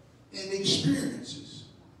and experiences.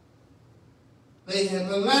 They have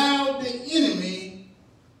allowed the enemy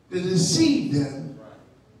to deceive them,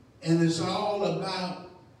 and it's all about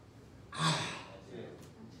I.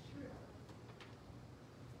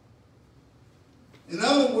 In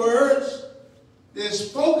other words, their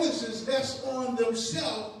focus is less on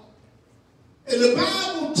themselves, and the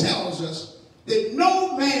Bible tells us that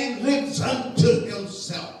no man lives unto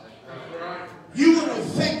himself. That's right. You will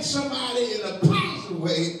affect somebody in a positive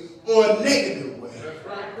way or a negative way. That's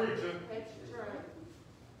right, preacher.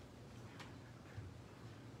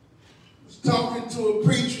 I was talking to a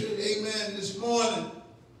preacher, amen, this morning.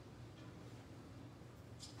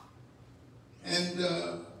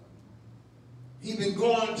 And he'd been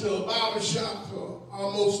going to a barber shop for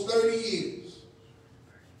almost 30 years.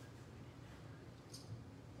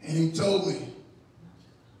 And he told me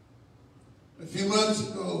a few months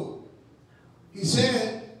ago, he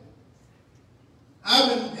said, I've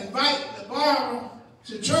been inviting the barber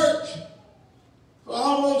to church for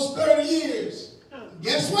almost 30 years.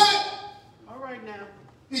 Guess what? All right now.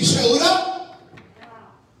 He showed up.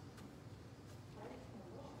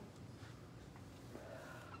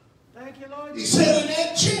 Thank you, Lord. He sat in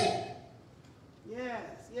that chair.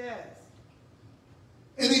 Yes, yes.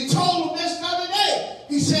 And he told him this the other day.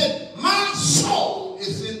 He said, my soul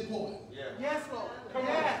is important. Yes, Lord.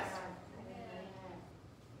 Yes.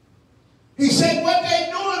 He said, what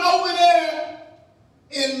they doing over there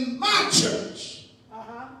in my church,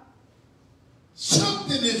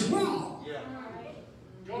 something is wrong.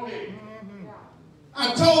 Go ahead.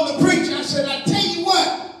 I told the preacher, I said, I tell you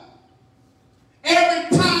what,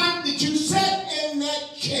 every time that you sat in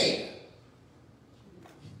that chair,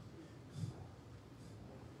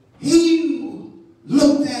 he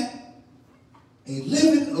looked at a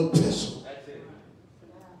living epistle,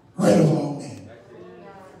 right of all men.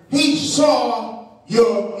 He saw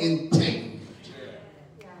your integrity.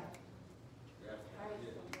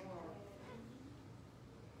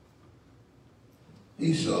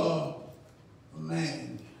 He saw a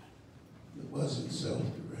man that wasn't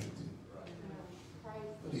self-directed.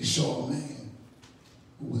 But he saw a man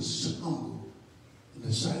who was humble in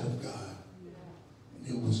the sight of God. And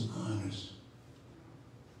who was honest.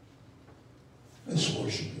 Let's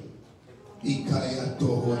worship him.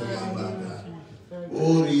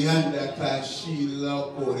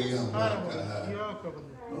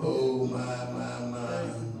 Oh, my.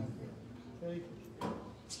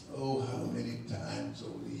 Oh, how many times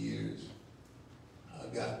over the years I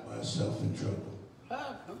got myself in trouble.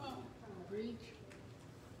 Oh, come on. Preach.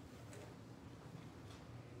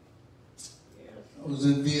 Yes. I was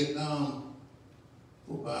in Vietnam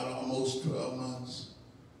for about almost 12 months.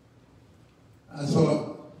 I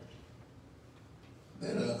thought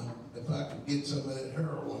that if I could get some of that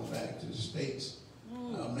heroin back to the States,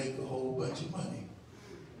 I'll make a whole bunch of money.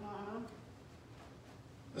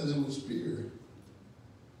 Because it was pure.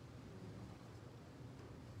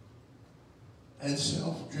 That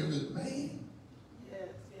self-driven man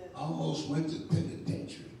almost went to the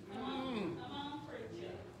penitentiary. Come on,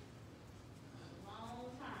 preacher. Long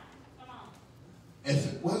time. Come on.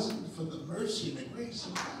 If it wasn't for the mercy and the grace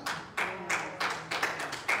of God,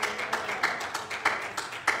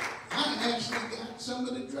 I actually got some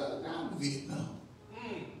of the drugs out of Vietnam.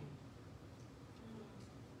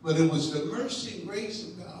 But it was the mercy and grace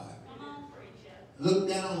of God looked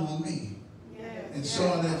down on me and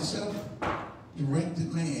saw that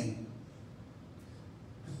self-directed man.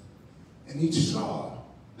 And he saw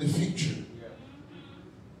the future.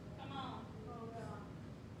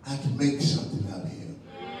 I can make something out of him.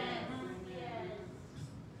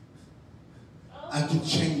 I can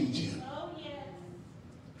change him.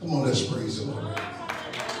 Come on, let's praise the Lord.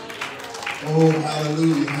 Oh,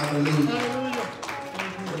 hallelujah, hallelujah.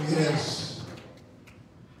 Yes.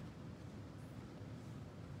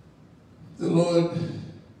 The Lord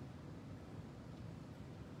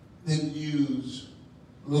didn't use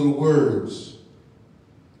little words.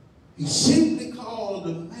 He simply called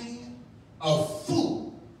a man a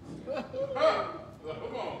fool. Come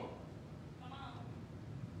on.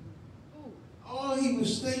 All he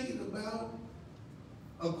was thinking about,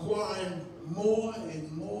 acquiring more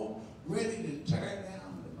and more, ready to tear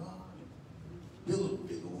down the barn, build a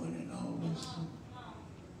bigger one and all this.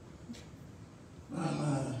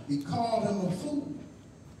 He called him a fool.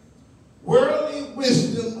 Worldly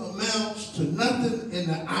wisdom amounts to nothing in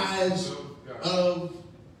the eyes of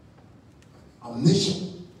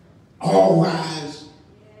omniscient, all-wise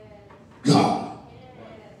God.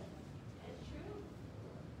 That's true.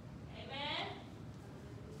 Amen.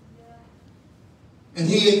 And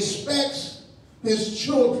he expects his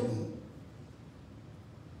children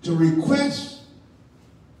to request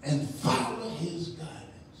and follow his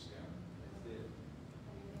guidance.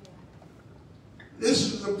 This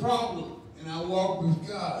is the problem in our walk with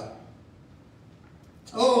God.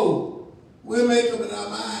 Oh, we'll make up in our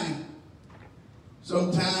mind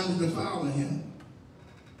sometimes to follow him.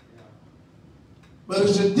 But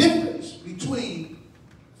there's a difference between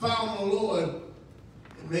following the Lord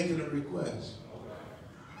and making a request.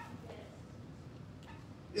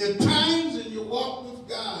 There are times in your walk with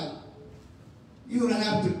God, you're going to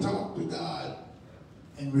have to talk to God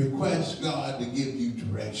and request God to give you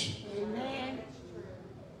direction. Amen.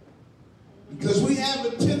 Because we have a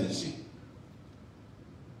tendency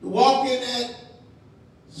to walk in that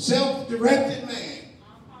self-directed man.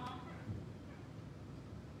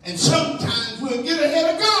 And sometimes we'll get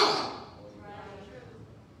ahead of God.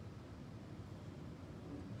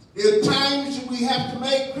 we have to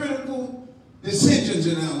make critical decisions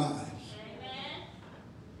in our lives.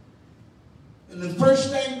 And the first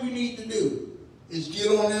thing we need to do is get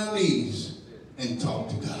on our knees and talk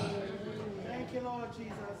to God. Thank you, Lord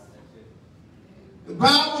Jesus. The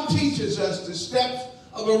Bible teaches us the steps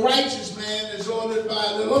of a righteous man is ordered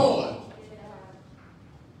by the Lord.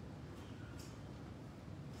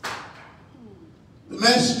 The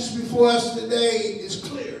message before us today is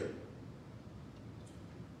clear.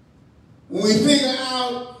 When we figure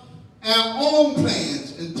out our own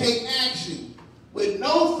plans and take action with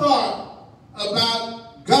no thought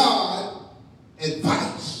about God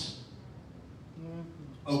advice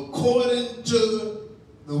according to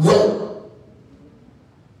the Word.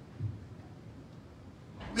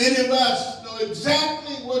 Many of us know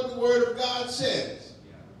exactly what the Word of God says.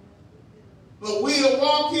 But we'll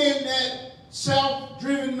walk in that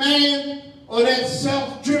self-driven man or that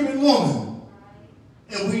self-driven woman,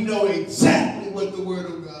 and we know exactly what the Word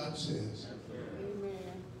of God says.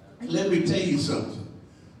 And let me tell you something.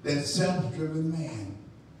 That self-driven man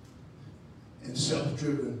and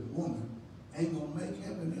self-driven woman ain't going to make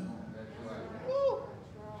heaven at home.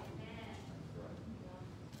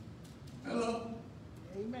 Hello?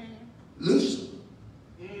 Amen. Lucifer,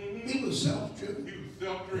 he was self-driven. He was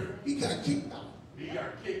self-driven. He got kicked out. He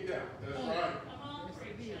got kicked out. That's right.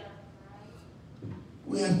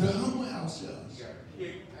 We have to humble ourselves. He got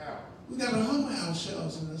kicked out. We got to humble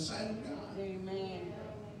ourselves in the sight of God. Amen.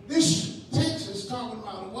 This text is talking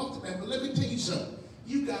about a wealthy man, but let me tell you something.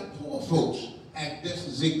 You got poor folks act just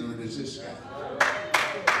as ignorant as this guy.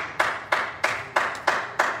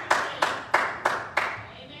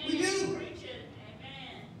 We do.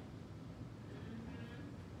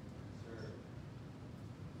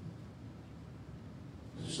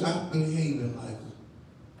 Stop behaving like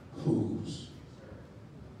fools.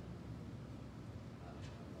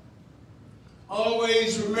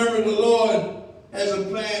 Always remember the Lord has a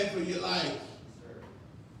plan for your life.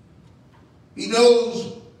 He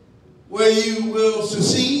knows where you will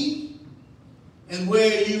succeed and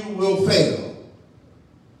where you will fail.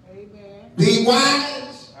 Amen. Be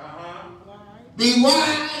wise. Why? Be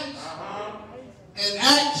wise. And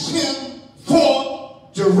ask him for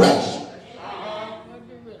direction. What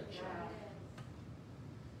direction?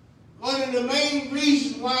 One of the main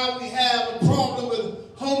reasons why we have a problem with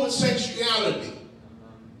homosexuality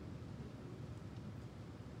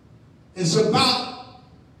is about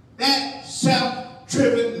that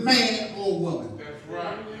self-driven man or woman. That's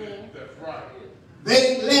right. That's right.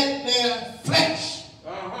 They let their flesh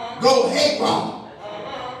go haywire.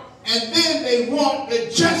 And then they want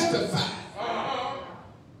to justify.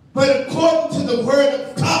 But according to the Word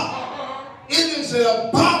of God, it is an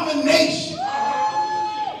abomination.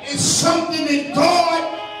 It's something that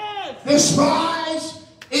God despises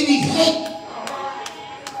and he hates.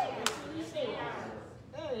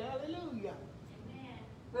 Hey, hallelujah.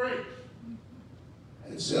 Preach.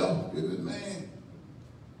 That self-driven man.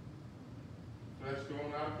 That's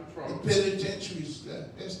going out of The control. penitentiaries,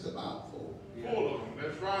 that's the mouthful. Full of them.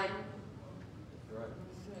 That's right.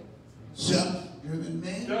 Self-driven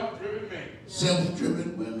men, Self-driven men.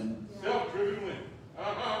 self-driven women. Self-driven women.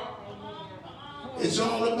 It's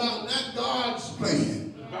all about not God's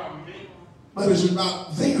plan, It's about me. but it's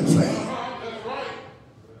about their plan. That's right.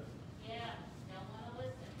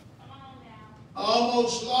 I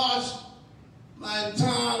almost lost my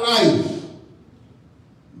entire life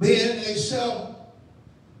being a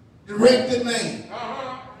self-directed man.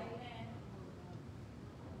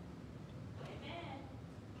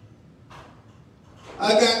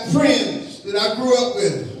 I got friends that I grew up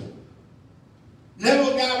with,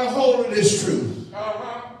 never got a hold of this truth.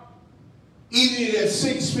 Either they're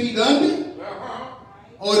 6 feet under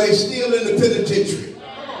or they're still in the penitentiary.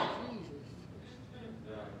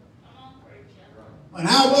 When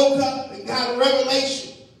I woke up and got a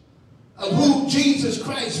revelation of who Jesus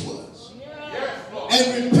Christ was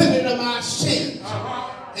and repented of my sins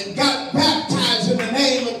and got baptized in the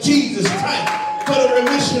name of Jesus Christ for the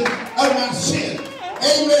remission of my sin.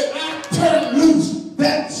 Amen. I turned loose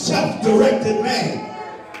that self-directed man.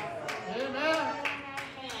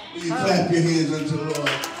 Will you clap your hands unto the Lord?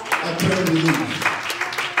 I turned it loose.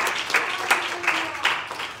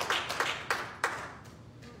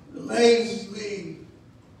 It amazes me.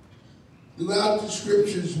 Throughout the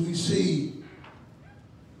scriptures we see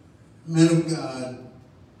men of God,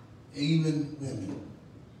 even women.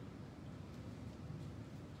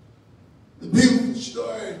 The beautiful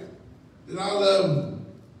story that I love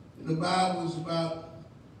in the Bible is about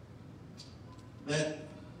that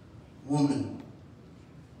woman,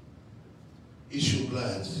 issue of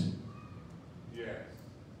blood. Yes.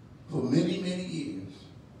 For many, many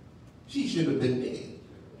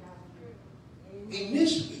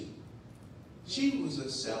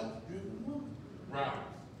self-driven woman. Right.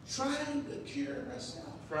 Trying to cure herself.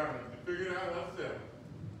 Trying to figure it out herself.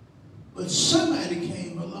 But somebody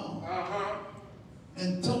came along Uh-huh.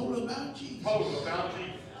 and told her about Jesus. Told her about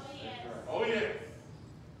Jesus. Oh, yes.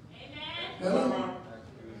 Hello? Uh-huh.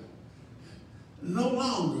 No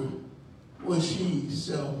longer was she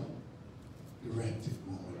self-directed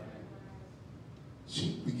woman.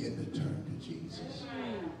 She began to turn to Jesus.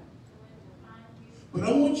 But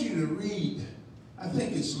I want you to read, I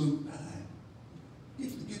think it's Luke 9.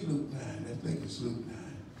 Get Luke 9. I think it's Luke 9.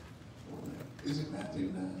 Is it Matthew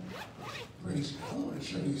 9? Praise God. I want to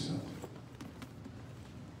show you something.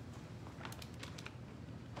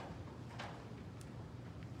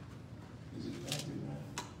 Is it Matthew 9?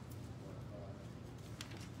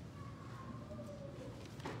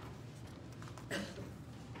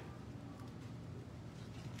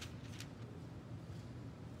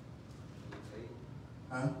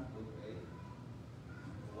 Huh?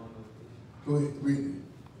 Go ahead, read it. And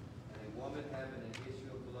a woman having an issue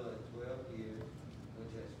of blood 12 years,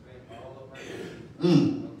 which had spent all of her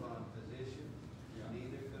days upon physicians,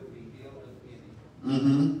 neither could be healed of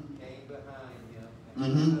any, came behind him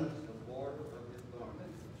and touched the border of his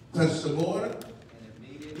garment. Touch the border. And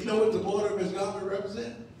immediately, You know what the border of his garment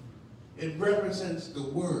represents? It represents the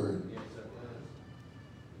word. yes, sir,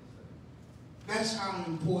 That's how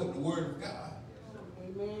important the word of God.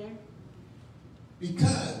 Amen.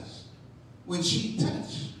 Because when she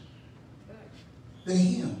touched the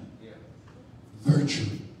hem, yeah.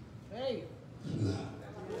 virtually Hey. flew out.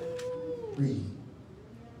 Read.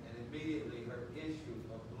 And immediately her issue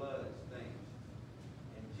of blood changed.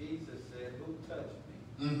 And Jesus said, who touched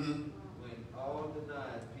me? When all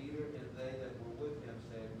denied, Peter and they that were with him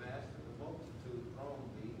said, Master, the multitude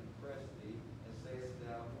thronged thee and pressed thee, and sayest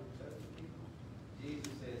thou, who touched me?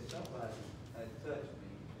 Jesus said, somebody had touched me,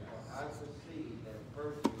 for I perceive that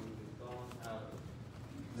virtue is gone out of me.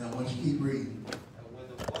 Now I want you to keep reading. And when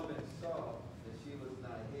the woman saw that she was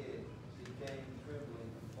not hid, she came trembling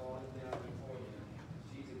and falling down before him.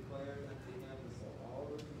 She declared unto him before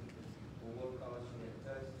all the people for what cause she had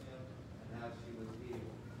touched him, and how she was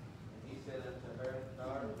healed. And he said unto her,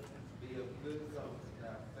 Daughter, be of good comfort,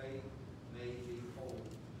 thy faith made thee whole.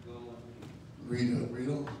 Go in peace. Read up, read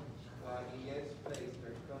on. While he yet spake,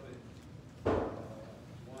 there cometh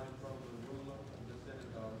one from the ruler of the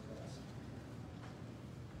synagogue's house,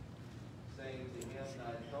 saying to him,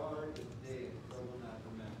 Thy daughter is dead, trouble not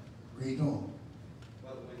the matter. Read on.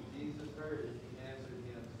 But when Jesus heard it, he answered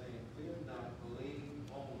him, saying, Fear not, believe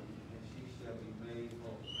only, and she shall be made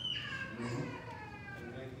whole. Read. And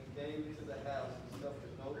when he came into the house, he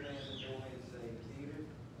suffered no man to go in, save Peter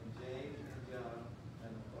and James and John,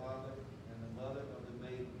 and the father and the mother of the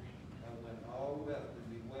maiden. And when all wept and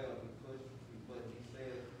bewailed, but he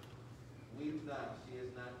said, Weep not, she is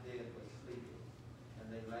not dead, but sleeping. And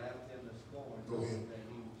they laughed him to scorn, Go ahead. that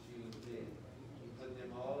she was dead. He put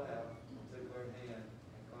them all out, and took her hand,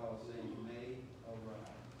 and called, saying, Maid,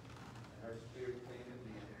 arise. And her spirit came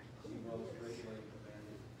again. She rose straightway,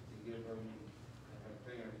 commanded to give her meat. And her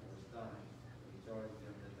parents were astonished. He charged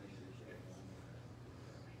them that they should shed no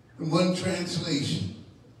more. In one translation,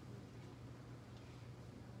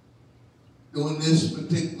 during this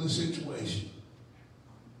particular situation,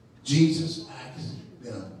 Jesus asked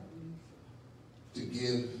them to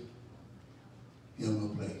give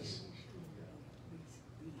him a place.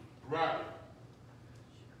 Right.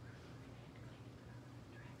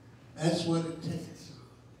 That's what it takes.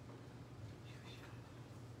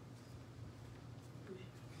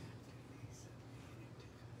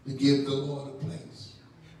 To give the Lord a place.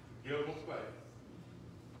 Give them a place.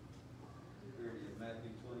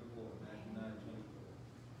 Matthew 24, Matthew 9:24.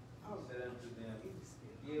 He said unto them,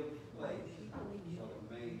 Give place, so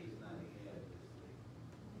the maid is not dead.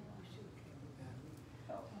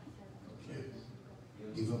 Okay.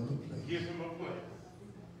 Give him a place. Give him a place.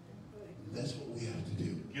 That's what we have to do.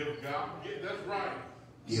 Give God. That's right.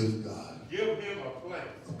 Give God Give him a place.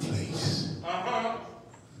 a place. Uh-huh.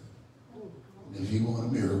 And if you want a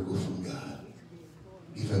miracle from God,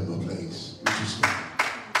 give him a place. Would you stand?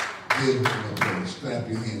 Give him a place. Clap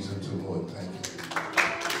your hands unto the Lord. Thank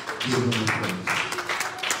you. Give him a place.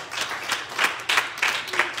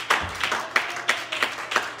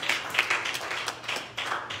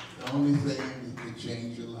 The only thing that can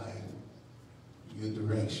change your life, your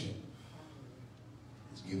direction,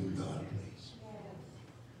 is giving God a place.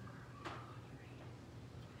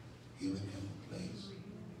 Giving him a place.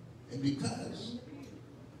 And because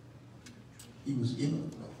he was given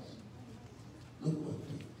a place, look what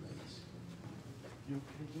took place.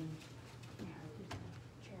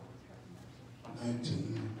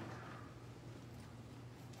 19.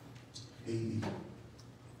 80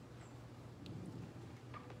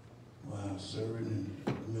 while serving in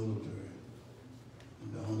the military in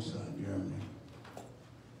Darmstadt, Germany.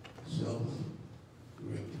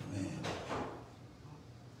 Self-directed man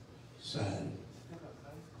decided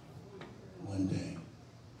one day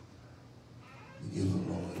to give the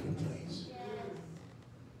Lord a place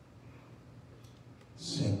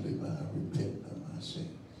simply by repenting of my sins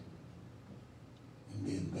and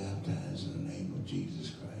being baptized in the name of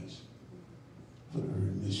Jesus Christ for the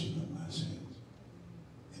remission of my sins.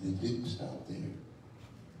 And it didn't stop there.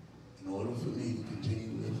 In order for me to continue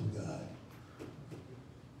to live for God,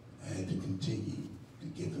 I had to continue to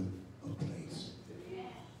give him a place.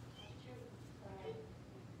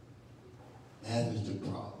 That is the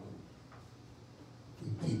problem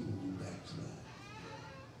with people who backslide.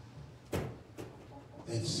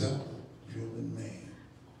 That self-driven man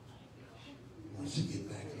wants to get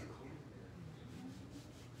back up.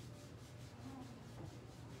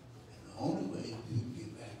 And the only way to get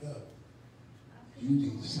back up, you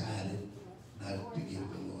decided not to give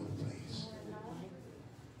the Lord a place.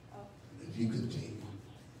 And if you continue to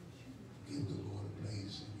give the Lord a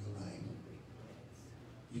place in your life,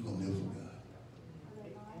 you're going to live for God.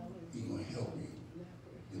 He's going to help you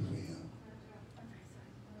live for him.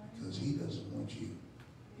 Because he doesn't want you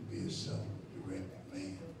to be a self-directed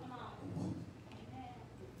man or woman.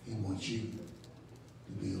 He wants you to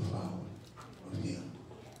be a follower of him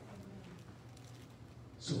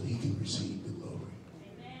so he can receive the glory.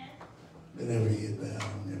 Let every head bow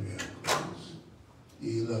and every eye close.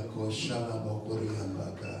 Ilako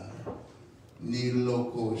shalabokoriambaka.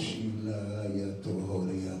 Niloko shina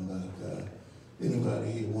yatohoriambaka.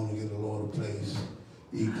 Anybody here want to give the Lord a place?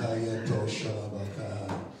 Ikayato shalabaka.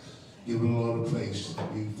 Give the Lord a place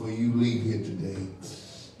before you leave here today.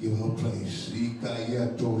 Give him a place.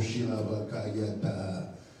 Ikayato shalabakayata.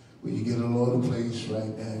 When you give the Lord a place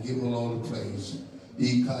right now, give the Lord a place.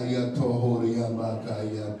 Ikayato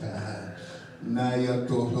horiambakayata.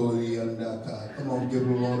 Nayato horiandaka. Come on, give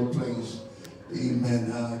the Lord a place.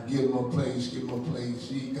 Amen. Give him a place. Give him a place.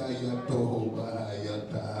 Ikayato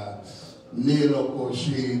horiambakayata.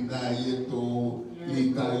 Nilokoshi nayeto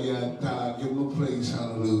ikayata. Give him a place,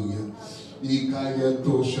 hallelujah.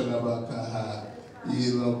 Ikayato shalabakaha.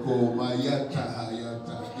 Iloko mayata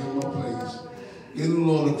hayata. Give him a place. Give the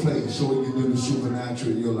Lord a place so he can do the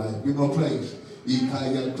supernatural in your life. Give him a place.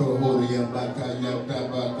 Ikayato horiyabakayata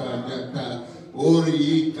bakayata.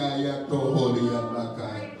 Ori ikayato horiyabaka.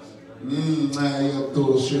 Nayato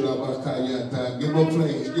shalabakayata. Give him a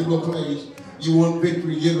place. Give him a place. You want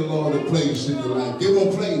victory, give the Lord a place in your life. Give him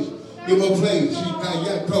a place. Give him a place.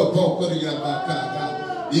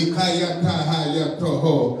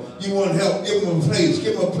 You want help, give him a place.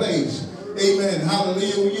 Give him a place. Amen.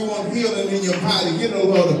 Hallelujah. You want healing in your body, give the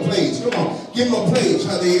Lord a place. Come on. Give him a place.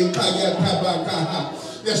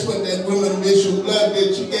 That's what that woman Bishop Blood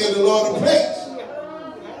did. She gave the Lord a place.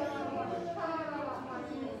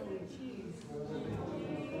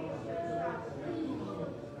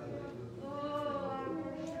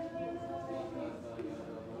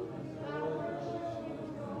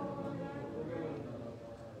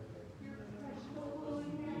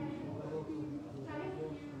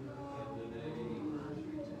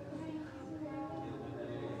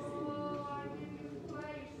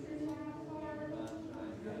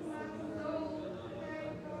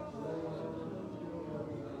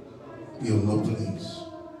 Give him a place.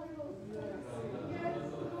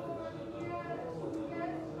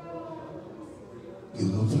 Give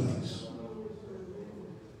him a place.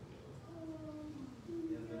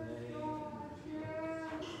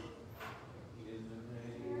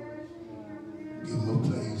 Give him a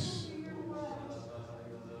place.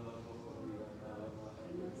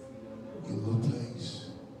 Give him a place.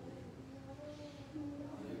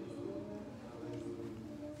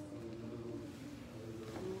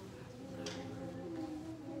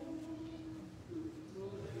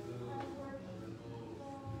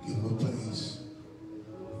 Give him a place.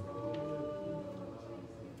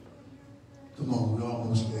 Come on, we're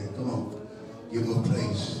almost there. Come on. Give him a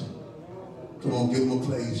place. Come on, give him a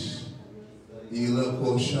place.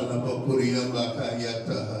 Iloko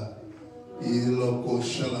shalabakuriambakayataha. Iloko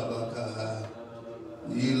shalabakaha.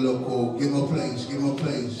 Iloko, give him a place. Give him a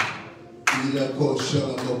place. Iloko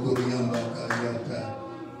shalabakuriambakayata.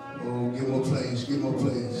 Oh, give him a place. Give him a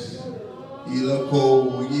place.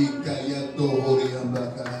 Iloko yikayato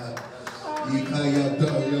horiambaka. Yikayato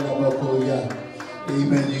yalabakoya.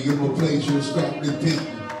 Amen. You give him a place, you'll start repenting.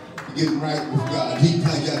 Getting right with God.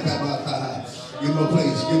 Yikayatabaka. Give him a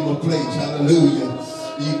place. Give him a place. Hallelujah.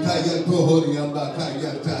 Yikayato horiambaka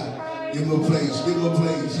yata. Give him a place. Give him a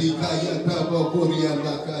place. Hikayata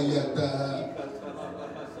bakurianda kayata.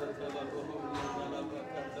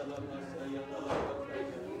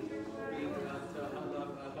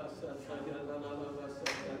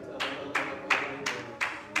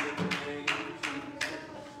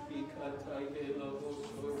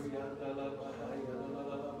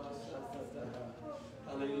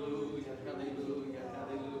 Hallelujah, hallelujah,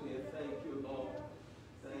 hallelujah. Thank you, Lord.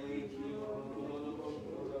 Thank you, Lord.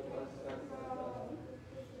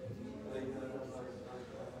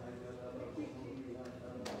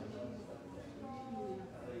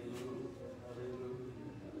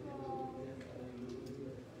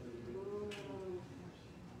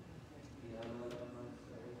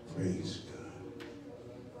 Praise God.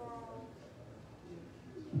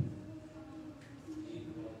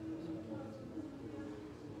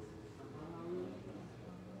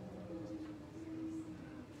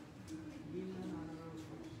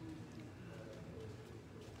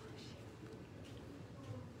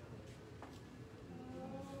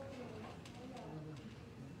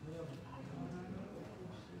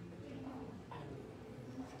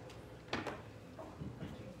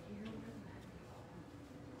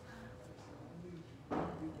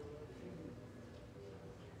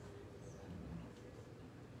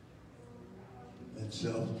 That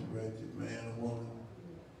self-directed man or woman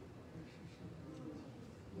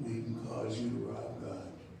will even cause you to rob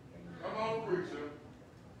God. Come on, preacher.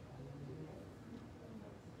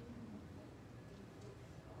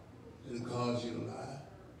 It'll cause you to lie.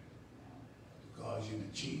 It'll cause you to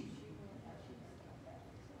cheat.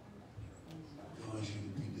 It'll cause you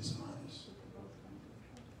to be dishonest.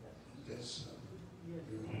 That's you're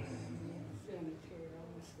a man or woman.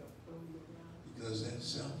 Because that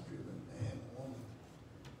self-driven man or woman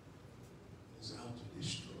is out to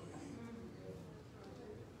destroy you.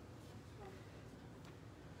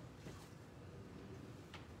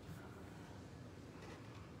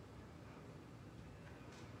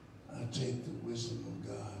 I take the wisdom of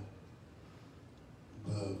God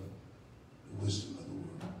above the wisdom of the world.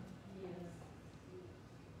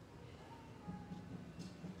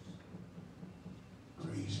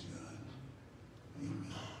 Praise God.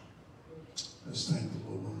 Amen. Let's thank the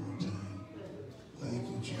Lord one more time. Thank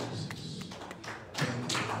you, Jesus.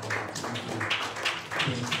 Thank you, Lord. Thank you.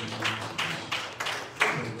 Thank you, Jesus.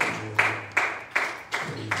 Thank you, Lord.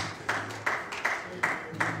 Praise God.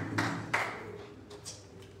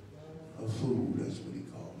 A fool, that's what he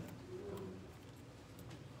called me.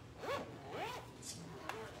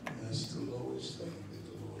 That's the lowest thing that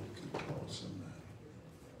the Lord could call somebody.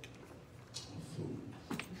 A fool.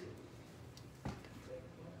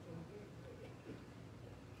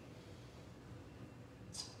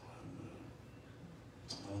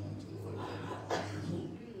 I want the Lord to call me a fool.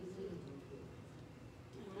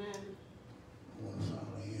 I want to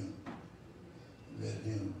follow him. Let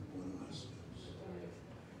him order my steps.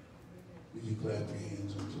 Would you clap your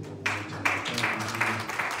hands unto the Lord?